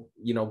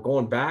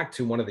 going back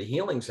to one of the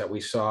healings that we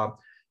saw,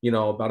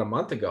 about a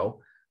month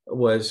ago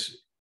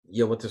was,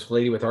 with this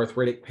lady with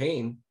arthritic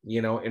pain,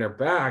 in her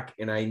back.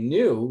 And I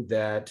knew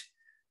that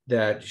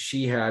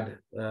she had,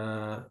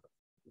 there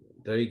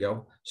you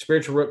go.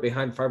 Spiritual root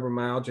behind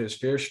fibromyalgia is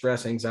fear,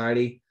 stress,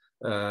 anxiety,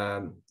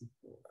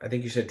 I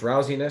think you said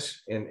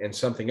drowsiness and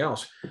something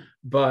else,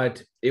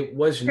 but it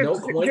was no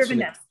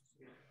coincidence.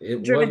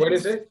 What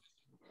is it?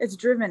 It's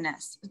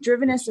drivenness.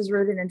 Drivenness is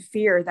rooted in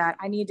fear that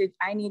I need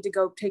to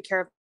go take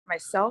care of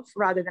myself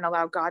rather than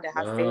allow God to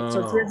have faith.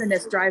 So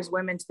drivenness drives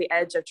women to the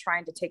edge of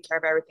trying to take care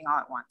of everything all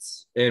at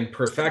once. And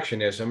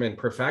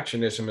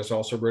perfectionism is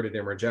also rooted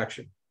in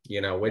rejection,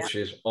 which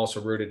is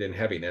also rooted in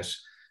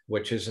heaviness,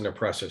 which is an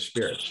oppressive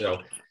spirit. So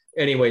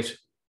anyways,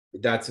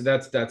 that's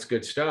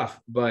good stuff.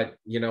 But,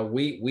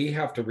 we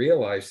have to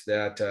realize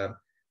that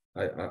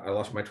I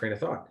lost my train of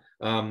thought.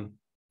 I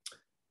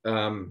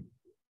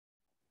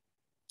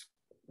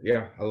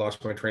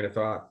lost my train of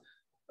thought.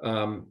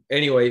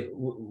 Anyway,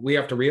 we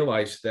have to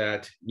realize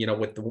that,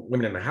 with the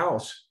women in the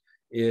house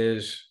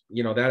is,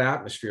 that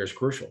atmosphere is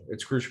crucial.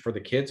 It's crucial for the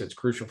kids. It's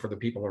crucial for the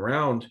people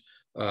around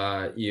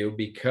you,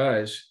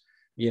 because,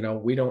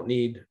 we don't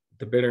need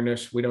the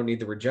bitterness. We don't need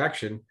the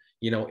rejection,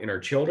 in our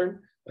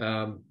children,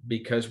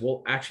 because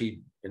we'll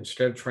actually,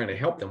 instead of trying to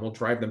help them, we'll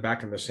drive them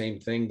back in the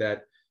same thing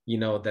that,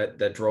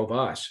 that drove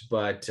us.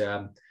 But,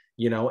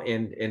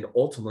 and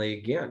ultimately,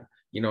 again,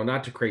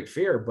 not to create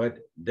fear, but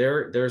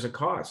there's a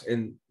cause.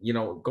 And,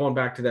 going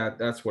back to that,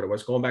 that's what it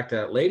was. Going back to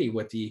that lady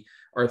with the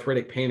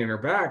arthritic pain in her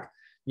back,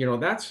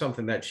 that's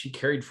something that she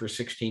carried for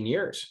 16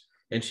 years.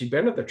 And she'd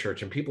been at the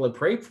church and people had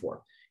prayed for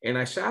her. And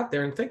I sat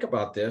there and think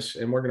about this,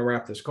 and we're going to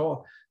wrap this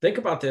call. Think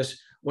about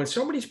this. When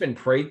somebody's been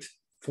prayed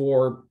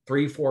for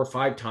 3, 4,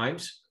 5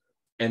 times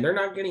and they're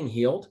not getting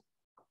healed,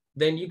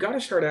 then you got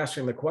to start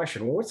asking the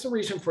question, well, what's the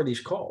reason for these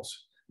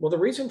calls? Well, the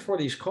reason for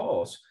these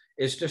calls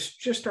is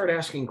just start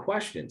asking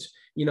questions.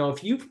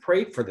 If you've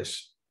prayed for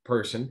this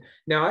person,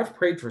 now I've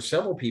prayed for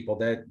several people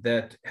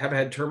that have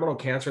had terminal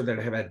cancer, that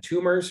have had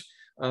tumors.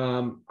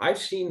 I've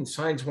seen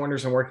signs,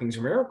 wonders, and workings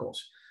of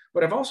miracles,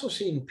 but I've also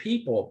seen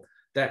people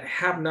that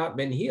have not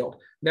been healed.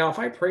 Now, if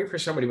I pray for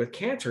somebody with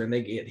cancer and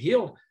they get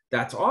healed,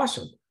 that's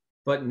awesome.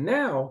 But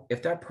now,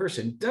 if that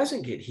person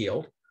doesn't get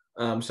healed,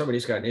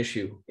 somebody's got an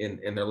issue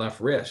in their left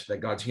wrist that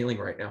God's healing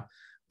right now.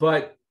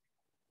 But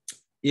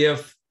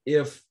if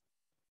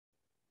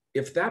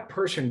that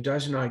person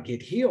does not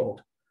get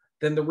healed,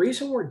 then the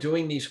reason we're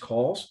doing these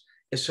calls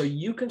is so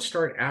you can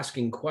start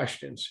asking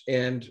questions.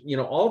 And,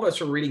 all of us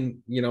are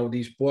reading,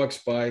 these books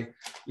by,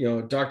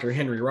 Dr.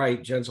 Henry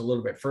Wright. Jen's a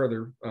little bit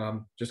further,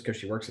 just because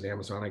she works at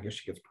Amazon. I guess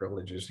she gets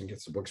privileges and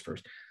gets the books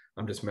first.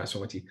 I'm just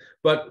messing with you.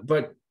 But,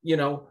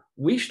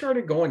 we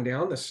started going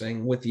down this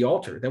thing with the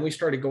altar. Then we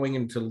started going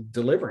into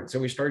deliverance,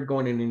 and we started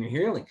going into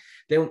healing.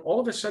 Then all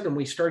of a sudden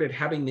we started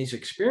having these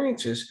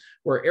experiences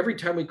where every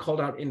time we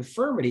called out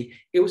infirmity,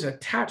 it was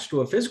attached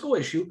to a physical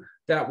issue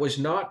that was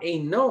not a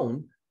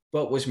known,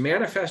 but was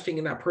manifesting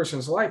in that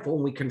person's life.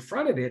 When we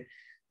confronted it,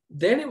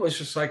 then it was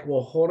just like,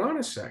 well, hold on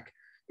a sec.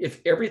 If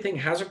everything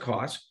has a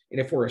cause, and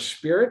if we're a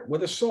spirit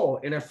with a soul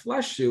in a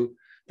flesh suit,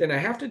 then I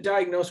have to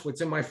diagnose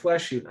what's in my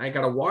flesh suit. I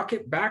got to walk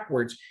it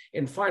backwards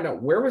and find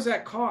out where was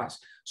that cause.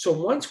 So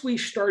once we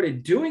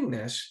started doing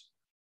this,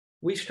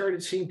 we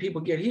started seeing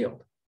people get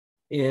healed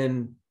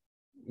in,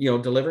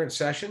 deliverance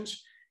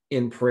sessions,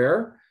 in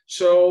prayer.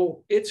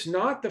 So it's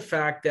not the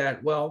fact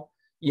that,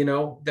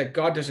 that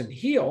God doesn't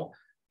heal.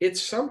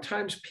 It's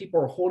sometimes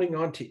people are holding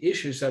on to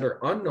issues that are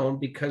unknown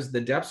because the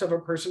depths of a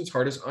person's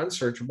heart is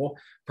unsearchable.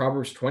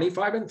 Proverbs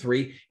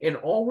 25:3. And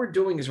all we're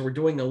doing is we're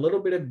doing a little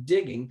bit of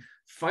digging,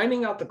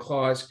 finding out the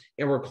cause,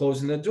 and we're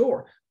closing the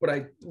door.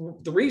 But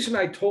the reason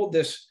I told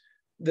this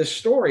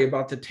story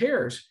about the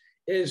tears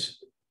is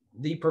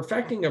the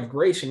perfecting of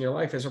grace in your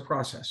life is a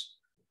process.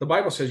 The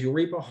Bible says you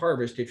reap a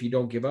harvest if you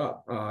don't give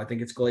up. I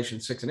think it's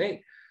Galatians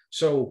 6:8.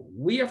 So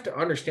we have to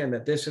understand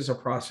that this is a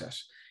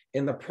process.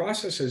 And the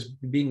process is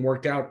being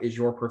worked out is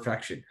your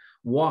perfection.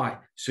 Why?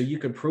 So you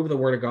can prove the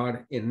word of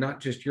God in not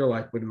just your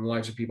life, but in the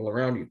lives of people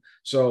around you.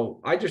 So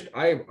I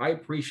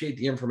appreciate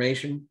the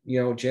information,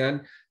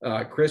 Jen,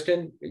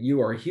 Kristen,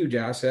 you are a huge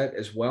asset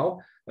as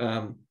well.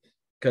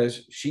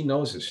 Because she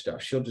knows this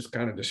stuff. She'll just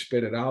kind of just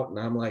spit it out. And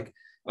I'm like,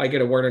 I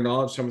get a word of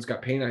knowledge. Someone's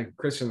got pain.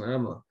 Kristen,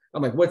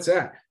 I'm like, what's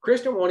that?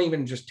 Kristen won't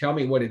even just tell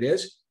me what it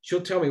is.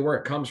 She'll tell me where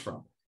it comes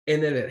from.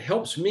 And then it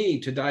helps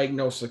me to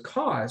diagnose the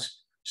cause.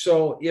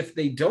 So if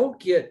they don't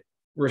get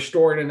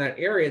restored in that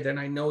area, then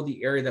I know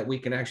the area that we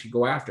can actually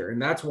go after.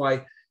 And that's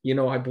why,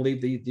 I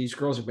believe these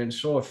girls have been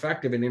so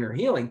effective in inner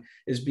healing,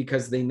 is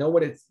because they know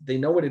what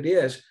it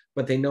is,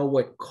 but they know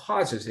what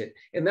causes it.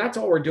 And that's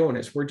all we're doing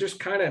is we're just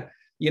kind of,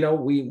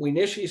 we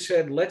initially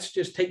said, let's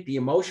just take the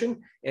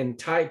emotion and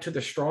tie it to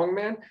the strong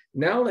man.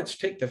 Now let's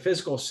take the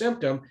physical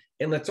symptom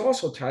and let's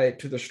also tie it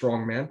to the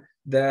strong man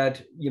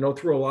that,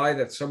 through a lie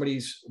that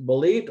somebody's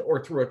believed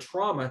or through a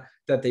trauma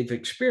that they've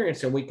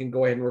experienced, and we can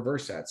go ahead and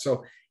reverse that.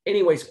 So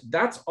anyways,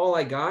 that's all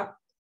I got.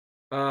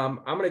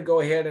 I'm going to go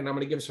ahead and I'm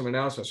going to give some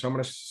announcements. So I'm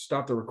going to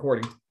stop the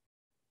recording.